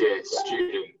first-year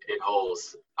student in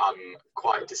halls, I'm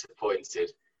quite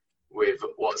disappointed with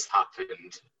what's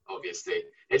happened, obviously.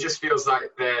 It just feels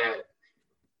like they're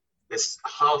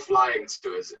half lying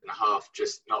to us and half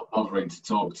just not bothering to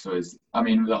talk to us. I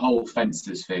mean, the whole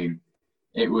fences thing,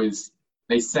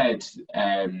 they said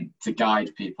to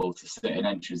guide people to certain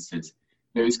entrances.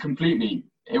 It was completely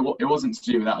it wasn't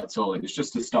to do with that at all. It was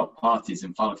just to stop parties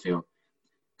in Fallowfield.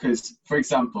 Because, for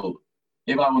example,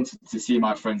 if I wanted to see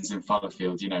my friends in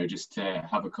Fallowfield, you know, just to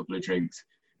have a couple of drinks,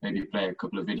 maybe play a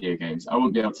couple of video games, I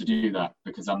wouldn't be able to do that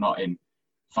because I'm not in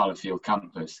Fallowfield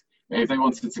campus. But if they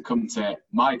wanted to come to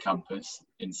my campus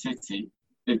in City,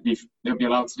 they'd be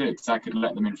allowed to do it because I could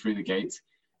let them in through the gates.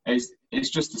 It's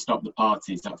just to stop the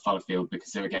parties at Fallowfield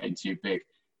because they were getting too big.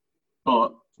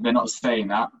 But they're not saying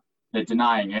that, they're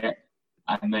denying it,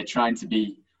 and they're trying to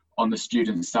be on the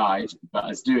student side, but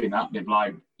as doing that, they've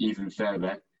lied even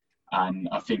further, and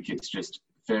I think it's just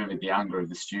furthered the anger of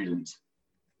the students.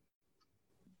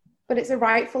 But it's a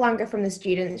rightful anger from the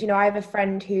students. You know, I have a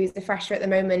friend who's a fresher at the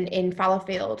moment in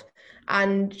Fallowfield,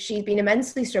 and she's been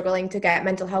immensely struggling to get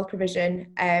mental health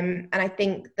provision. And I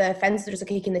think the fences are just a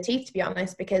kick in the teeth, to be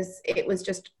honest, because it was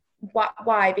just,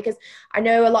 why? Because I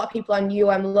know a lot of people on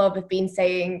UM Love have been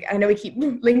saying, I know we keep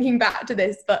linking back to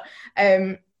this, but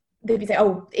they've been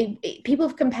saying, people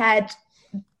have compared,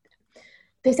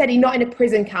 they said you're not in a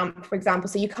prison camp, for example,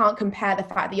 so you can't compare the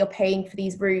fact that you're paying for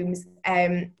these rooms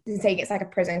and saying it's like a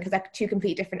prison, because they're two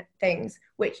completely different things,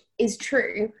 which is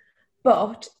true,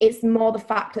 but it's more the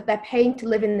fact that they're paying to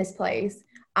live in this place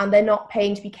and they're not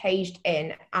paying to be caged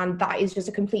in, and that is just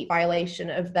a complete violation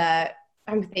of their,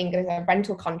 I'm thinking, their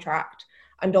rental contract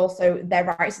and also their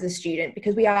rights as a student,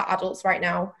 because we are adults right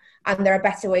now and there are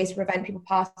better ways to prevent people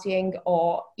partying,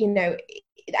 or, you know,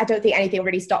 I don't think anything will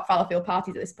really stop Fallowfield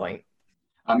parties at this point.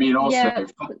 I mean, also,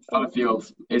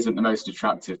 Fallowfield isn't the most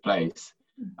attractive place.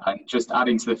 And just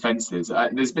adding to the fences,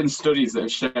 there's been studies that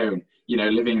have shown, you know,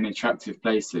 living in attractive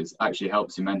places actually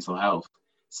helps your mental health.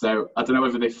 So I don't know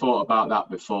whether they thought about that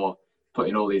before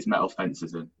putting all these metal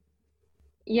fences in.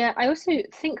 Yeah, I also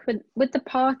think with the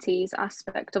parties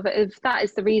aspect of it, if that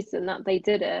is the reason that they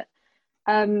did it,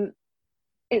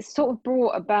 it's sort of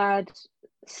brought a bad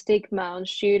stigma on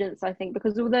students, I think,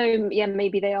 because although, yeah,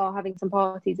 maybe they are having some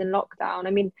parties in lockdown, I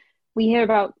mean, we hear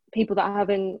about people that are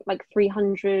having like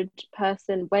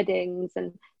 300-person weddings,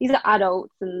 and these are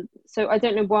adults, and so I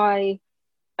don't know why.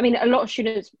 I mean, a lot of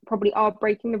students probably are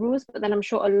breaking the rules, but then I'm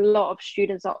sure a lot of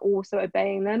students are also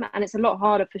obeying them, and it's a lot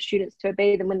harder for students to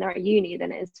obey them when they're at uni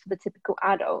than it is for the typical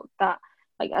adult that,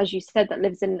 like, as you said, that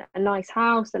lives in a nice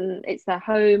house and it's their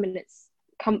home and it's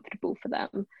comfortable for them.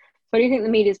 So I do think the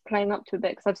media is playing up to a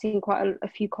bit, because I've seen quite a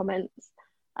few comments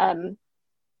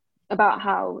about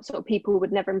how sort of people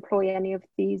would never employ any of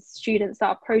these students that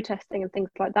are protesting and things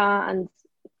like that, and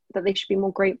that they should be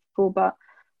more grateful. But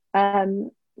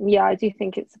yeah, I do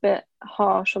think it's a bit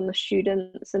harsh on the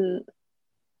students. And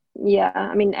yeah,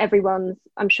 I mean,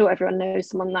 I'm sure everyone knows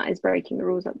someone that is breaking the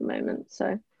rules at the moment.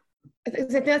 So I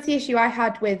think that's the issue I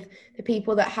had with the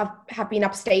people that have been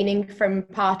abstaining from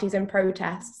parties and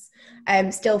protests,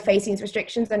 still facing these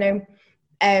restrictions. I know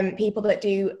people that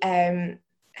do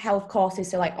health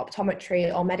courses, so like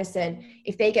optometry or medicine,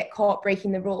 if they get caught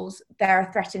breaking the rules, they're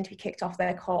threatened to be kicked off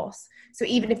their course. So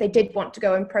even if they did want to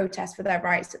go and protest for their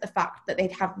rights, at the fact that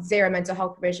they'd have zero mental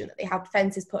health provision, that they have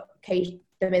fences caged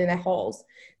them in their halls,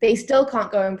 they still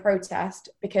can't go and protest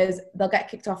because they'll get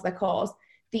kicked off their course.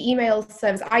 The email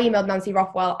service, I emailed Nancy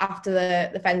Rothwell after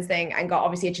the fence thing and got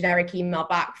obviously a generic email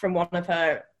back from one of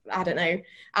her, I don't know,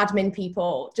 admin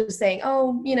people, just saying,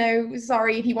 oh, you know,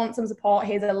 sorry, if you want some support,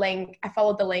 here's a link. I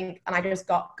followed the link and I just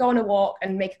got, go on a walk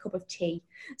and make a cup of tea.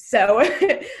 So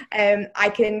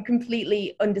I can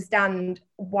completely understand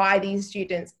why these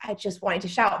students are just wanting to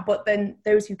shout, but then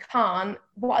those who can't,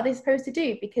 what are they supposed to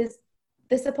do? Because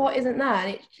the support isn't there.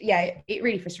 And it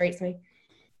really frustrates me.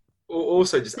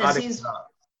 Also, just adding to that,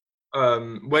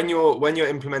 when you're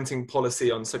implementing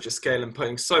policy on such a scale and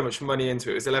putting so much money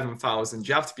into it, it's 11,000.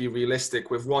 You have to be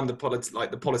realistic with one, the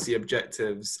policy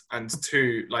objectives, and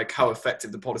two, like how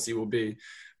effective the policy will be.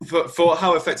 For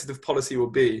how effective the policy will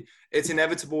be, it's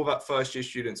inevitable that first year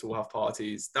students will have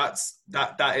parties. That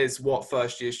is what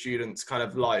first year students' kind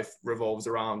of life revolves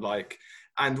around, like.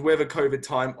 And with a COVID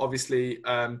time, obviously,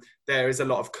 there is a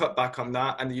lot of cutback on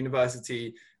that, and the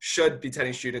university should be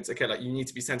telling students, okay, like, you need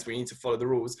to be sensible, you need to follow the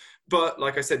rules. But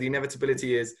like I said, the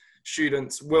inevitability is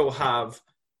students will have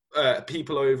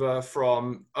people over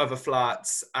from other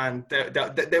flats, and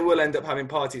they will end up having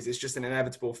parties. It's just an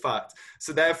inevitable fact.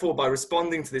 So therefore, by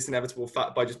responding to this inevitable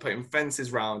fact, by just putting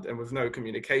fences round and with no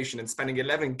communication and spending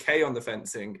 11k on the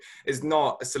fencing is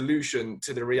not a solution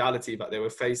to the reality that they were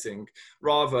facing.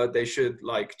 Rather, they should,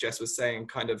 like Jess was saying,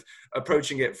 kind of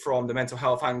approaching it from the mental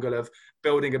health angle of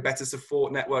building a better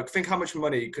support network. Think how much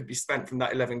money could be spent from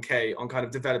that 11K on kind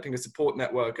of developing a support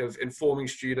network of informing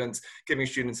students, giving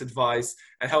students advice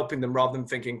and helping them, rather than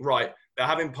thinking, right, they're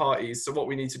having parties, so what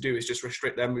we need to do is just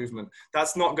restrict their movement.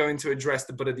 That's not going to address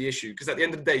the butt of the issue, because at the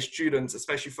end of the day, students,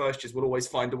 especially first years, will always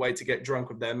find a way to get drunk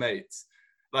with their mates.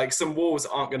 Like, some walls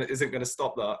isn't going to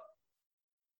stop that.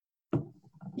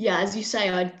 Yeah, as you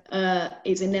say,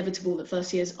 it's inevitable that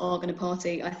first years are going to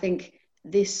party. I think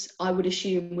this, I would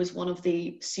assume, was one of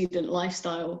the student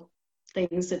lifestyle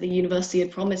things that the university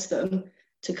had promised them,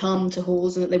 to come to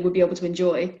halls and that they would be able to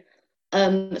enjoy.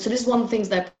 So this is one of the things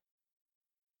they're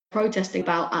protesting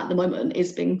about at the moment,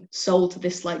 is being sold to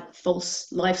this like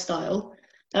false lifestyle.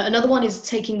 Another one is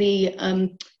taking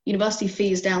the university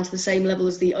fees down to the same level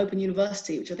as the Open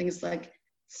University, which I think is like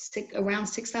around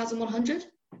 6,100.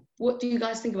 What do you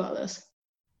guys think about this?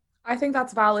 I think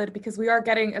that's valid, because we are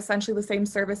getting essentially the same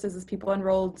services as people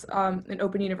enrolled in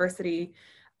Open University.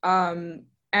 And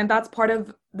that's part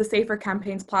of the Safer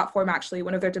Campaigns platform, actually.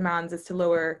 One of their demands is to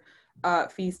lower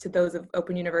fees to those of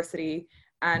Open University.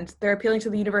 And they're appealing to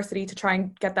the university to try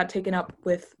and get that taken up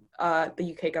with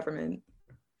the UK government.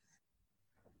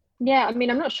 Yeah, I mean,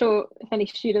 I'm not sure if any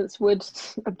students would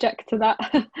object to that.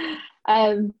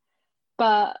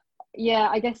 But yeah,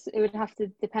 I guess it would have to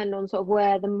depend on sort of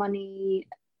where the money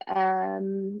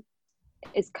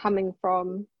is coming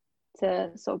from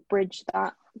to sort of bridge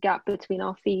that gap between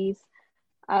our fees.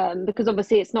 Because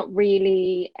obviously it's not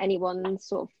really anyone's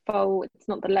sort of fault. It's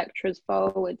not the lecturer's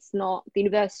fault. It's not the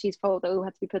university's fault that all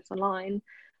had to be put online.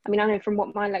 I mean, I know from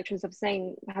what my lecturers have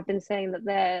been saying that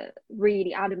they're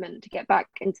really adamant to get back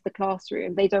into the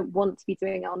classroom. They don't want to be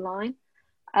doing it online.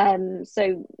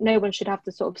 So no one should have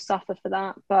to sort of suffer for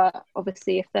that. But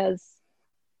obviously, if there's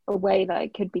a way that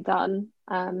it could be done,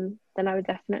 then I would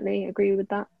definitely agree with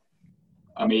that.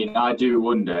 I mean, I do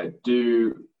wonder,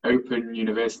 do Open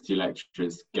University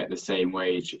lecturers get the same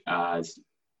wage as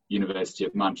University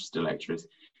of Manchester lecturers?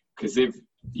 Because if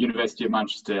University of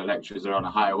Manchester lecturers are on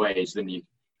a higher wage, then you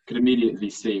could immediately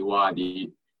see why the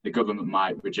government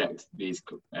might reject these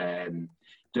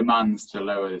demands to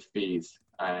lower the fees.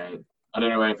 I don't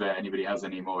know whether anybody has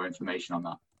any more information on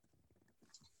that.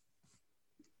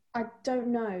 I don't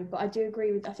know, but I do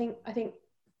agree with. I think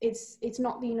it's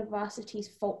not the university's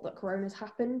fault that Corona's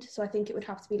happened. So I think it would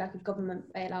have to be like a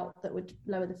government bailout that would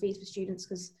lower the fees for students,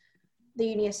 because the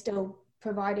uni is still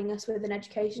providing us with an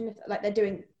education. If, like, they're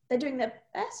doing their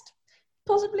best,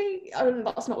 possibly. I don't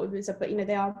know, that's not what we said, but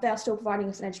they are still providing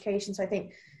us an education. So I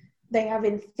think they have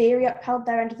in theory upheld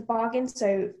their end of the bargain.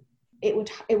 So it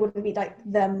wouldn't be like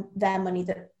their money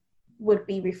that would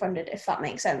be refunded, if that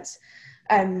makes sense.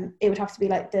 It would have to be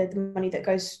like the money that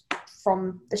goes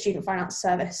from the student finance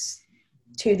service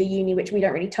to the uni, which we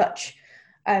don't really touch.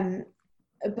 But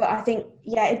I think,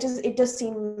 yeah, it does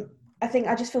seem,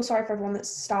 I just feel sorry for everyone that's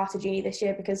started uni this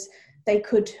year, because they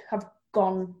could have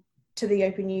gone to the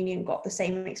Open Uni and got the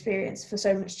same experience for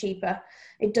so much cheaper.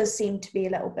 It does seem to be a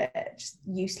little bit just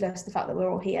useless, the fact that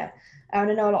we're all here.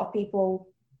 And I know a lot of people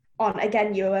on,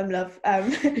 again, UOM love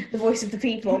the voice of the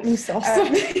people,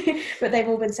 but they've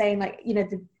all been saying, like,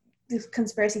 the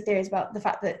conspiracy theories about the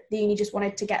fact that the uni just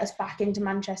wanted to get us back into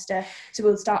Manchester so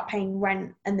we'll start paying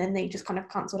rent, and then they just kind of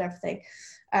cancelled everything.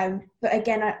 But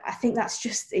again, I think it's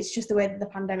just the way that the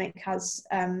pandemic has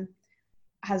kind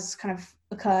of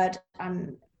occurred,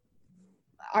 and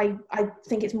I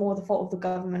think it's more the fault of the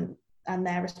government and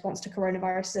their response to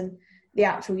coronavirus than the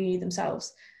actual uni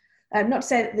themselves. Not to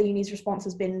say that the uni's response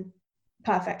has been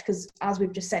perfect, because as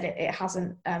we've just said, it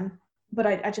hasn't. But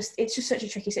it's just such a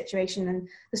tricky situation, and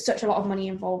there's such a lot of money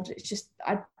involved. It's just,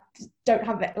 I don't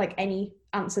have like any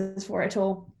answers for it at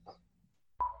all.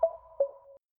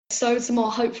 So some more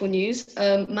hopeful news.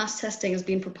 Mass testing has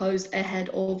been proposed ahead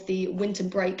of the winter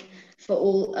break for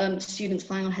all students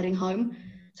planning on heading home.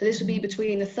 So this will be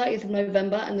between the 30th of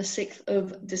November and the 6th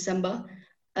of December.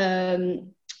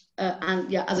 And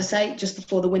yeah, as I say, just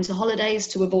before the winter holidays,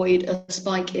 to avoid a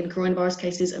spike in coronavirus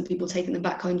cases and people taking them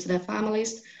back home to their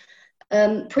families.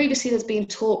 Previously, there's been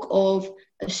talk of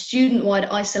a student-wide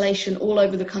isolation all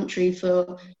over the country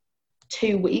for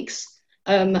 2 weeks.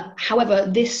 However,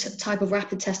 this type of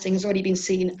rapid testing has already been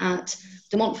seen at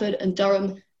De Montfort and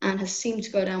Durham and has seemed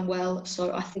to go down well.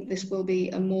 So I think this will be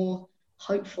a more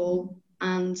hopeful,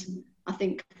 and I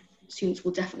think students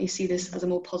will definitely see this as a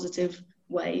more positive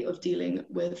way of dealing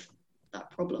with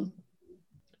that problem.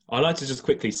 I'd like to just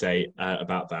quickly say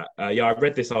about that. Yeah, I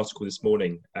read this article this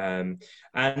morning, and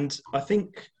I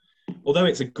think, although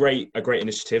it's a great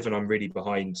initiative, and I'm really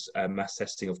behind mass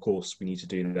testing, of course, we need to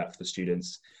do that for the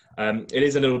students. It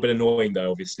is a little bit annoying,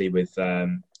 though, obviously, with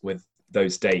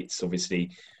those dates.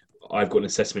 Obviously, I've got an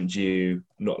assessment due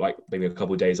not like maybe a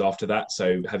couple of days after that.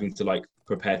 So having to like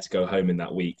prepare to go home in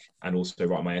that week and also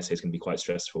write my essay is going to be quite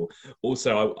stressful.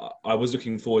 Also, I was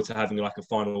looking forward to having like a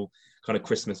final kind of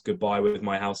Christmas goodbye with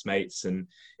my housemates. And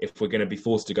if we're going to be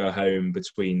forced to go home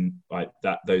between like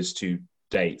those two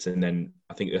dates, and then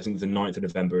I think the 9th of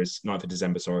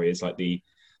December is like the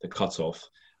cutoff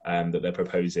that they're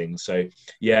proposing. So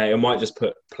yeah, I might just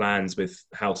put plans with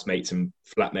housemates and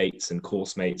flatmates and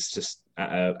course mates just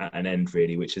at an end,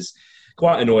 really, which is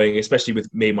quite annoying, especially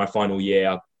with me in my final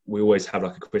year. We always have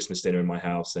like a Christmas dinner in my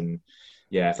house, and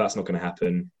yeah, if that's not going to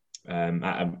happen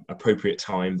at an appropriate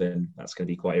time, then that's going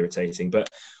to be quite irritating. But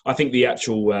I think the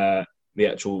actual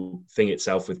thing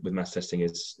itself with mass testing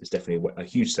is definitely a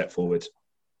huge step forward.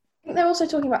 I think they're also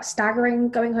talking about staggering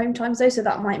going home times though, so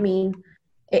that might mean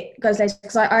it goes later,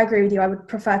 because I agree with you. I would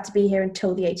prefer to be here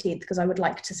until the 18th because I would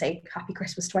like to say Happy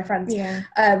Christmas to my friends. Yeah.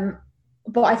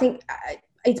 But I think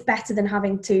it's better than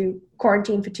having to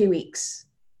quarantine for 2 weeks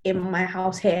in my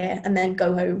house here and then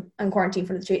go home and quarantine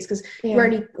for the 2 weeks, because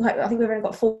I think we've only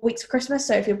got 4 weeks for Christmas.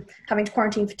 So if you're having to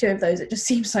quarantine for 2 of those, it just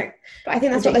seems like. But I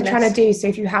think that's ridiculous. What they're trying to do. So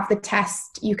if you have the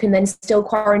test, you can then still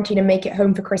quarantine and make it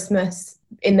home for Christmas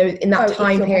in that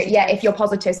time period. Positive. Yeah, if you're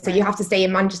positive. So you have to stay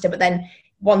in Manchester, but then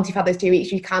once you've had those 2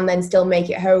 weeks, you can then still make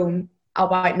it home,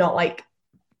 albeit not like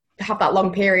have that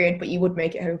long period, but you would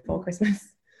make it home for Christmas.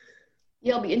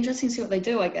 Yeah, it'll be interesting to see what they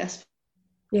do, I guess.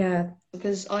 Yeah.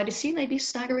 Because I'd assume they'd be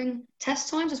staggering test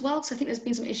times as well, because I think there's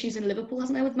been some issues in Liverpool,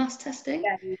 hasn't there, with mass testing?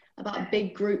 Yeah. About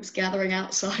big groups gathering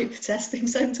outside the testing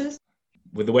centres.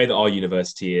 With the way that our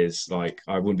university is, like,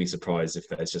 I wouldn't be surprised if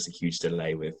there's just a huge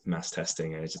delay with mass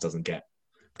testing and it just doesn't get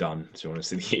done, to be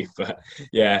honest with you. But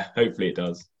yeah, hopefully it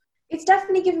does. It's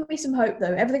definitely giving me some hope,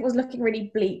 though. Everything was looking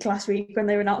really bleak last week when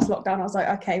they announced lockdown. I was like,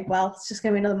 okay, well, it's just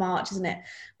going to be another March, isn't it?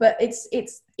 But it's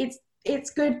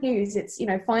good news. It's,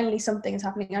 finally something is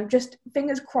happening. I'm just,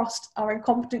 fingers crossed, our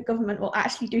incompetent government will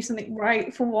actually do something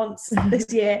right for once this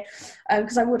year.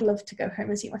 Because I would love to go home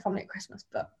and see my family at Christmas.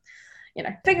 But,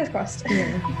 fingers crossed.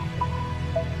 Yeah.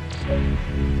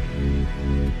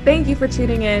 Thank you for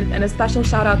tuning in, and a special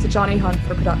shout out to Johnny Hunt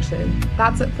for production.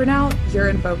 That's it for now. You're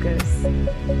in focus.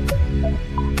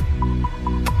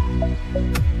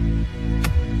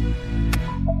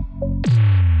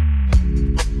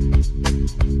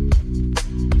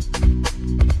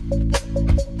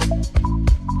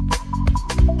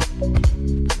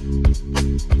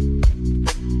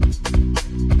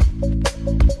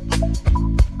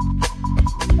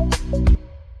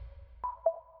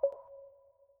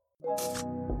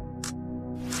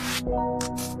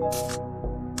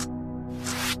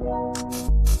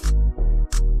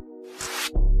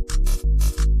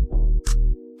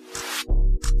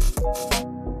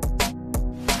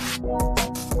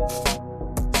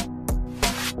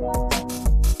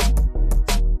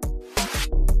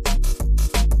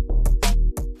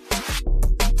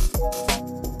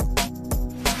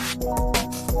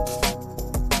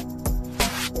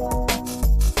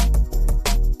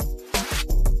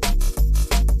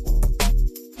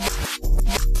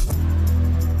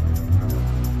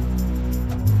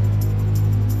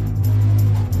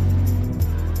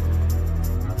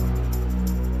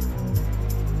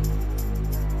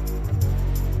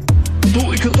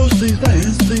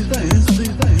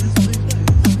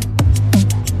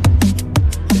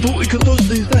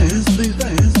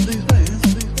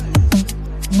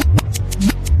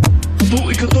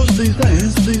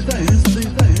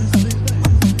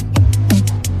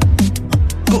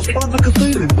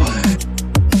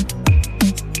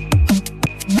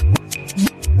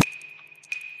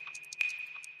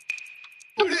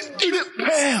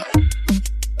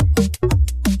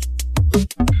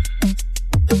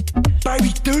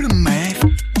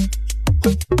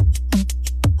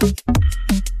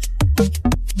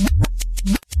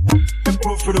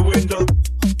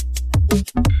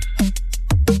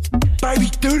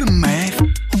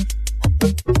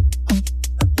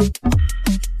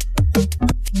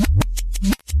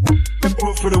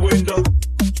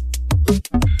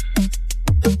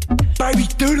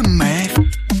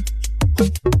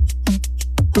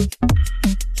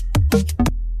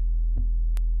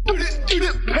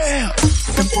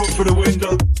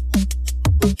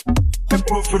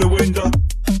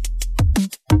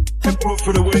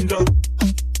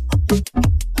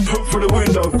 Put for the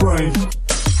window frame.